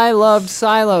 Yeah. I loved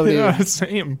Silo, dude. Yeah,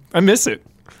 same. I miss it.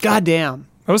 God damn.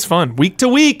 That was fun. Week to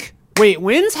week. Wait,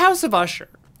 when's House of Usher?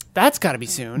 That's got to be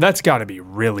soon. That's got to be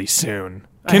really soon.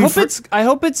 I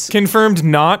hope it's Confirmed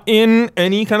not in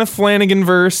any kind of Flanagan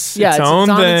verse. Yeah, it's own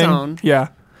on thing. its own. Yeah.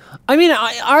 I mean,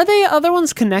 are they other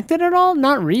ones connected at all?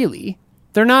 Not really.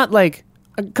 They're not like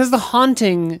because the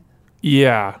Haunting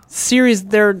Yeah. series,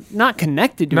 they're not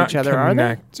connected to Not each other, are they?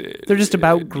 connected. They're just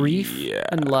about grief Yeah.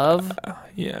 and love.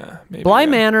 Yeah. Maybe. Bly yeah.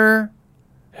 Manor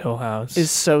Hill House.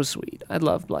 is so sweet. I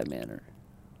love Bly Manor.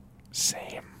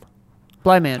 Same.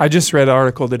 Bly Manor. I just read an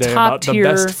article today Top about the tier-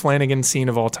 best Flanagan scene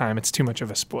of all time. It's too much of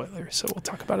a spoiler, so we'll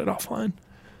talk about it offline.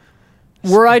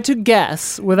 were I to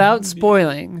guess without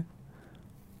spoiling,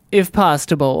 if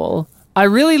possible, I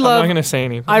really love. I'm not gonna say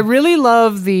anything. I really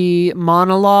love the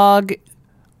monologue,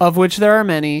 of which there are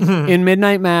many, in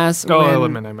Midnight Mass. I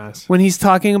love Midnight Mass. When he's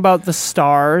talking about the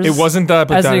stars. It wasn't that,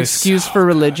 but as that an is excuse so for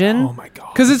religion. good. Oh my god!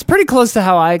 Because it's pretty close to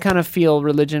how I kind of feel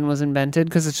religion was invented.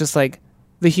 Because it's just like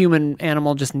the human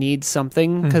animal just needs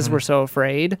something because we're so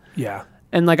afraid. Yeah.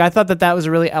 And like I thought that was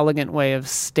a really elegant way of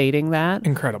stating that.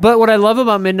 Incredible. But what I love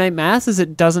about Midnight Mass is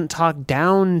it doesn't talk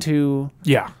down to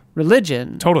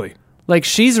religion. Totally. Like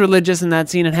she's religious in that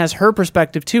scene and has her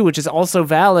perspective too, which is also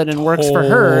valid and works for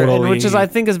her, and which is I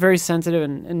think is very sensitive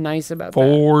and nice about that.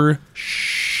 For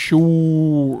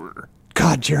sure.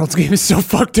 God, Gerald's Game is so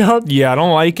fucked up. Yeah, I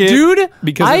don't like it, dude.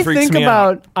 Because it freaks me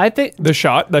out. I think the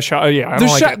shot. Yeah, I don't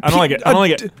like it. I don't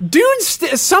like it. Dude,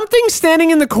 something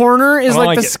standing in the corner is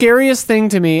like the scariest thing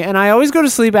to me, and I always go to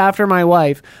sleep after my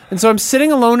wife, and so I'm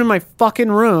sitting alone in my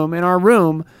fucking room, in our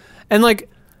room, and like.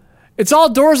 It's all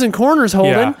doors and corners,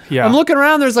 Holden. Yeah. I'm looking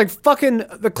around. There's like fucking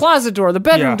the closet door, the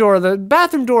bedroom door, the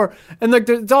bathroom door, and like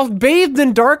it's all bathed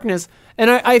in darkness.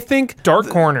 And I think dark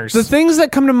corners. The things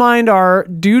that come to mind are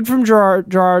dude from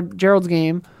Gerald's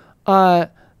Game,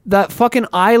 that fucking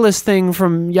eyeless thing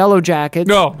from Yellow Jackets.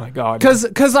 Oh my god!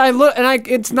 Because I look and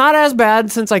it's not as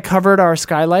bad since I covered our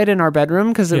skylight in our bedroom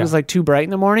because it was like too bright in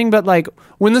the morning. But like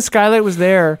when the skylight was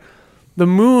there. The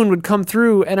moon would come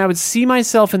through and I would see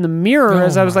myself in the mirror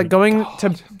as I was like going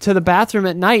to the bathroom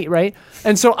at night, right?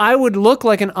 And so I would look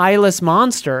like an eyeless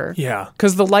monster. Yeah.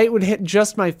 Because the light would hit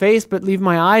just my face but leave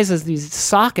my eyes as these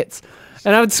sockets.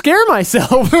 And I would scare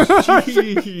myself.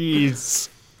 Jeez.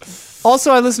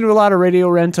 Also, I listen to a lot of Radio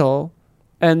Rental.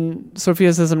 And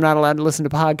Sophia says I'm not allowed to listen to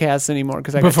podcasts anymore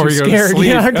because I got too scared.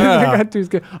 Yeah, I got too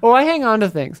scared. Oh, I hang on to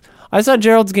things. I saw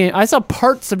Gerald's Game. I saw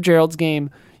parts of Gerald's Game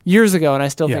years ago, and I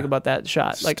still think about that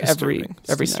shot it's like disturbing.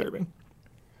 every disturbing. night.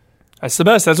 That's the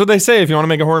best. That's what they say. If you want to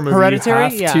make a horror movie,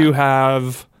 Hereditary? you have to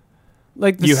have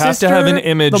like the you sister, have to have an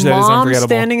image the that is mom unforgettable.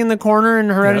 standing in the corner in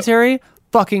Hereditary,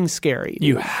 fucking scary. Dude.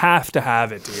 You have to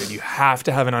have it, dude. You have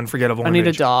to have an unforgettable image. I need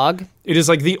a dog. It is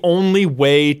like the only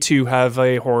way to have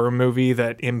a horror movie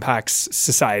that impacts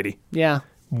society. Yeah.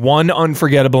 One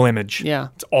unforgettable image. Yeah.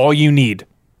 It's all you need.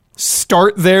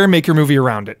 Start there, make your movie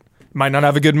around it. Might not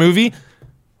have a good movie,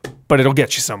 but it'll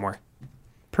get you somewhere.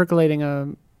 Percolating a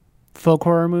folk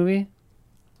horror movie.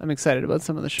 I'm excited about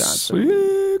some of the shots.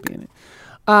 Sweet.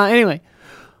 Anyway,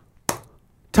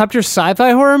 top tier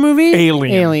sci-fi horror movie?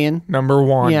 Alien. Number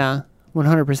 1. Yeah,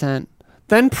 100%.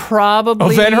 Then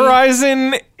probably... Event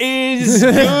Horizon is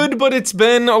good, but it's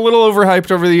been a little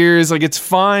overhyped over the years. Like, it's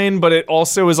fine, but it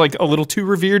also is like a little too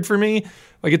revered for me.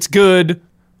 Like, it's good.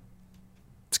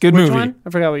 It's a good movie. One? I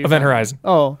forgot what you Event Horizon.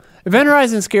 Oh, Event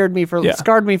Horizon scarred me for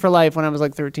life when I was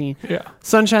like 13. Yeah.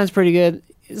 Sunshine's pretty good.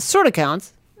 It sort of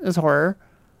counts as horror.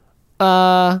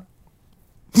 The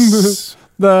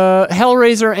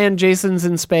Hellraiser and Jason's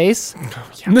in Space.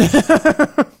 Oh,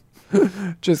 yeah.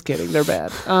 Just kidding. They're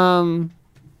bad.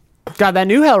 God, that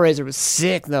new Hellraiser was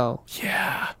sick though.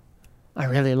 Yeah. I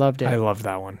really loved it. I loved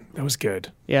that one. That was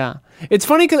good. Yeah. It's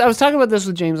funny because I was talking about this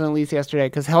with James and Elise yesterday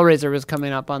because Hellraiser was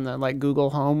coming up on the like Google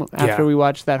Home after we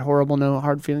watched that horrible No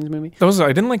Hard Feelings movie. I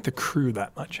didn't like the crew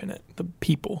that much in it. The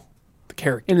people. The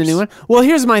characters. In the new one? Well,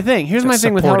 here's my thing. Here's my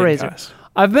thing with Hellraiser. Cast.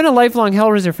 I've been a lifelong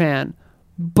Hellraiser fan,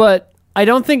 but I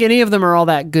don't think any of them are all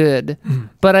that good.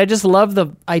 But I just love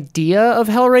the idea of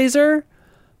Hellraiser.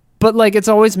 But like it's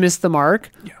always missed the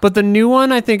mark. Yeah. But the new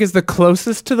one I think is the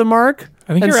closest to the mark.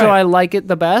 I think I like it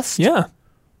the best. Yeah.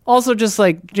 Also, just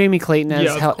like Jamie Clayton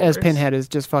as Pinhead is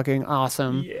just fucking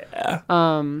awesome. Yeah.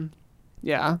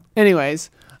 Yeah.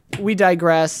 Anyways, we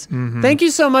digress. Mm-hmm. Thank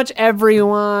you so much,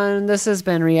 everyone. This has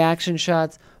been Reaction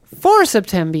Shots for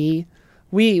September.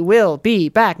 We will be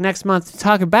back next month to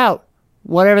talk about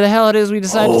whatever the hell it is we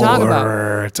decide to talk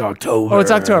about. It's October. Oh,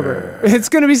 it's October. It's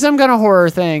going to be some kind of horror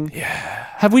thing. Yeah.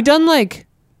 Have we done like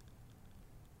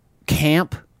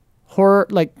camp horror,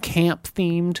 like camp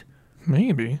themed?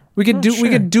 Maybe. We could we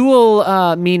could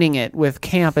dual meaning it with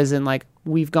camp as in like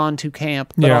we've gone to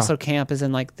camp, but also camp as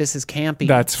in like this is campy.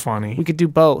 That's funny. We could do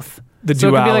both. The so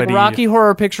duality. it could be like Rocky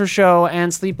Horror Picture Show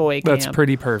and Sleepaway Camp. That's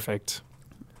pretty perfect.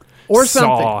 Or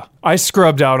Saw. something. I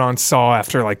scrubbed out on Saw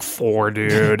after like 4,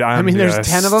 dude. I mean, there's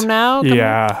 10 of them now?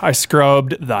 Yeah, I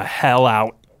scrubbed the hell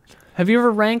out. Have you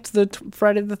ever ranked the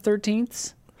Friday the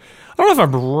 13th? I don't know if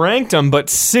I've ranked them, but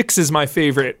 6 is my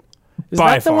favorite. Is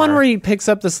that the one where he picks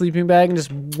up the sleeping bag and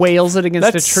just wails it against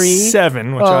a tree?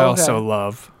 7, which I also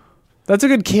love. That's a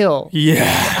good kill. Yeah.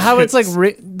 How it's like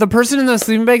the person in the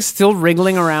sleeping bag still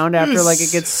wriggling around after like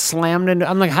it gets slammed into.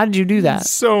 I'm like, how did you do that? It's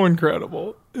so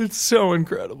incredible. It's so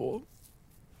incredible.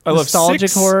 I love nostalgic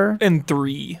 6 horror. and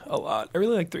 3 a lot. I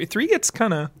really like 3. 3 gets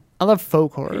kind of... I love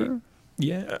folk horror.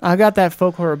 Yeah. I got that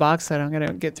folk horror box set. I'm going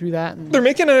to get through that. And They're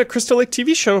making a Crystal Lake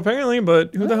TV show, apparently,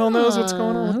 but who the hell knows what's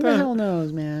going on with who that? the hell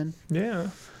knows, man? Yeah.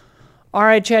 All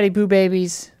right, Chatty Poo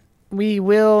Babies. We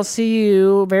will see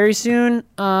you very soon.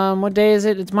 What day is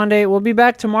it? It's Monday. We'll be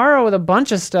back tomorrow with a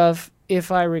bunch of stuff,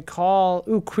 if I recall.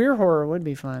 Ooh, queer horror would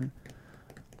be fun.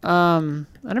 I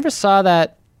never saw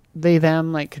that They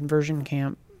Them like conversion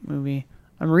camp movie.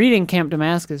 I'm reading Camp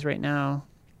Damascus right now.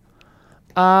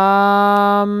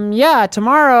 Yeah,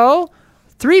 tomorrow,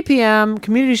 3 p.m.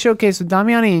 community showcase with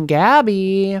Damiani and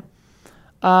Gabby.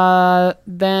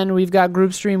 Then we've got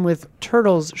group stream with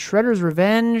Turtles, Shredder's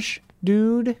Revenge,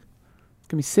 dude. It's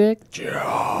gonna be sick.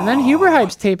 Yeah. And then Huber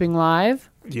Hype's taping live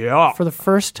Yeah. for the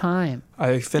first time.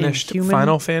 I finished human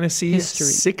Final Fantasy history.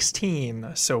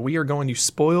 16, so we are going to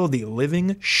spoil the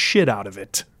living shit out of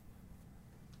it.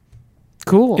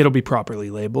 Cool. It'll be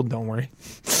properly labeled, don't worry.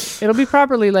 It'll be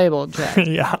properly labeled, Jack.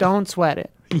 Yeah. Don't sweat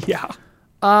it. Yeah.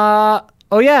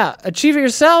 Oh yeah, Achieve It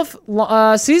Yourself.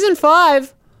 Season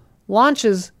 5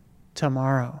 launches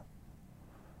tomorrow.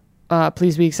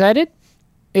 Please be excited.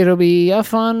 It'll be a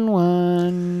fun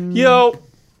one. Yo.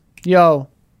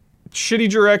 Shitty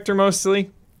Director mostly.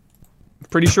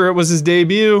 Pretty sure it was his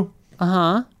debut.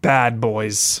 Uh-huh. Bad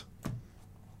Boys.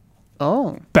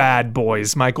 Oh. Bad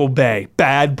Boys. Michael Bay.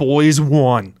 Bad Boys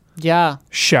 1. Yeah.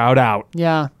 Shout out.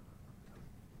 Yeah.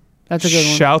 That's a good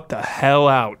one. Shout the hell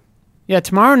out. Yeah,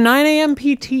 tomorrow, 9 a.m.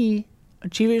 PT.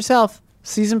 Achieve It Yourself.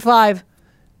 Season 5.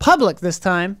 Public this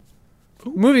time.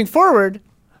 Ooh. Moving forward,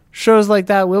 shows like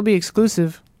that will be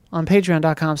exclusive on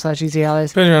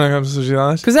patreon.com/easyallies.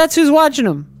 Patreon.com/easyallies. Because that's who's watching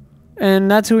them.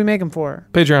 And that's who we make them for.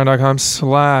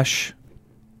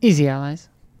 Patreon.com/Easy Allies.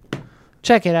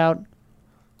 Check it out.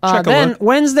 Check a then look.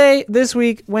 Wednesday,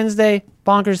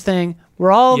 bonkers thing.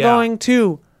 We're all going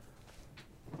to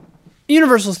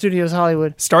Universal Studios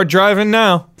Hollywood. Start driving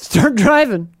now. Start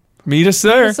driving. Meet us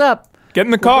there. What's up? Get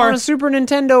in the We're car. going to Super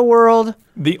Nintendo World.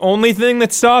 The only thing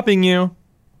that's stopping you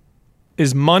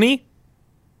is money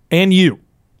and you.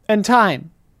 And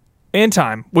time. And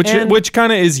time, which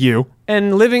kind of is you.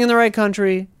 And living in the right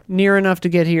country, near enough to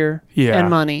get here. Yeah. And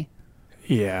money.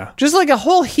 Yeah. Just like a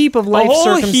whole heap of life a whole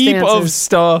circumstances. heap of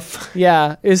stuff.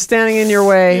 Yeah, is standing in your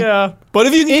way. Yeah. But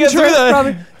if you can get through Interest,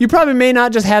 that. you probably may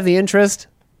not just have the interest.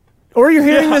 Or you're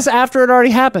hearing this after it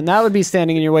already happened. That would be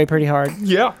standing in your way pretty hard.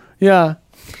 Yeah. Yeah.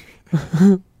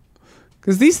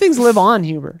 Because these things live on,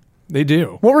 Huber. They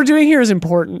do. What we're doing here is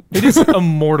important. It is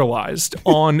immortalized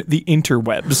on the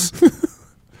interwebs.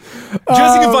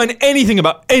 Just you can find anything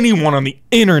about anyone on the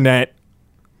internet.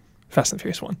 Fast and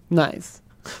Furious 1. Nice.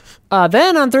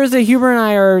 Then on Thursday, Huber and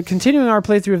I are continuing our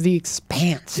playthrough of The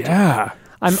Expanse. Yeah.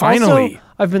 Finally.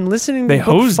 I've been listening to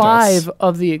book 5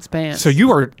 of The Expanse. So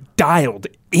you are dialed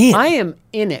in. I am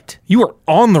in it. You are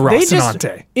on the They just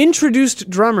Rocinante. introduced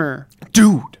Drummer.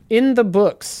 Dude. In the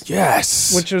books.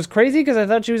 Yes. Which was crazy because I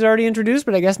thought she was already introduced,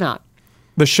 but I guess not.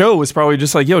 The show was probably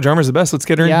just like, yo, Drummer's the best. Let's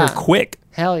get her in here quick.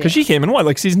 Hell yeah. Because she came in,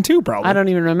 like season 2 probably? I don't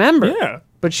even remember. Yeah.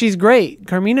 But she's great.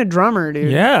 Carmina Drummer,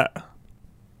 dude. Yeah.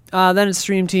 Then it's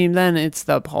Stream Team. Then it's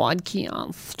the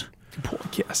podcast.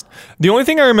 The only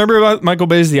thing I remember about Michael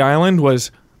Bay's The Island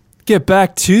was get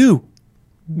back to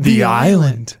the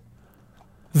island.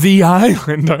 The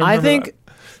island. I think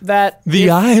that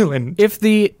The Island. if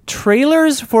the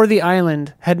trailers for The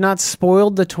Island had not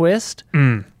spoiled the twist,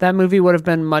 that movie would have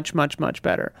been much, much, much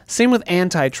better. Same with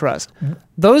Antitrust.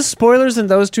 Those spoilers in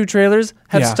those 2 trailers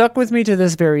have stuck with me to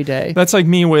this very day. That's like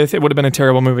me with, it would have been a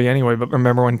terrible movie anyway, but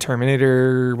remember when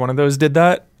Terminator, one of those did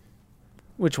that?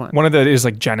 Which one? One of the is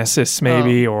like Genesis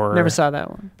maybe, or... Never saw that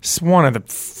one. It's one of the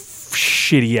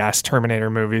shitty ass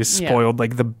Terminator movies spoiled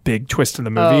like the big twist of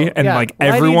the movie, and like Why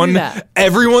everyone that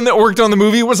worked on the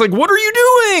movie was like, what are you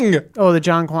doing? Oh, the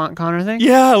John Connor thing?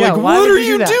 Yeah, like what are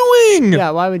you doing?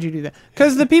 Yeah, why would you do that?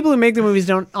 Because the people who make the movies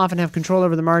don't often have control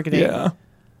over the marketing. Yeah.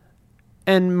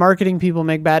 And marketing people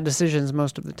make bad decisions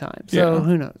most of the time. So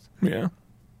who knows? Yeah.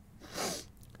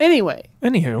 Anyway.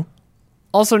 Anywho.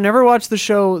 Also, never watched the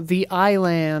show The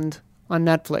Island on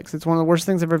Netflix. It's one of the worst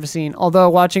things I've ever seen. Although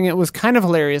watching it was kind of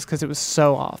hilarious because it was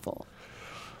so awful.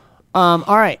 All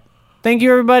right. Thank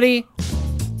you, everybody.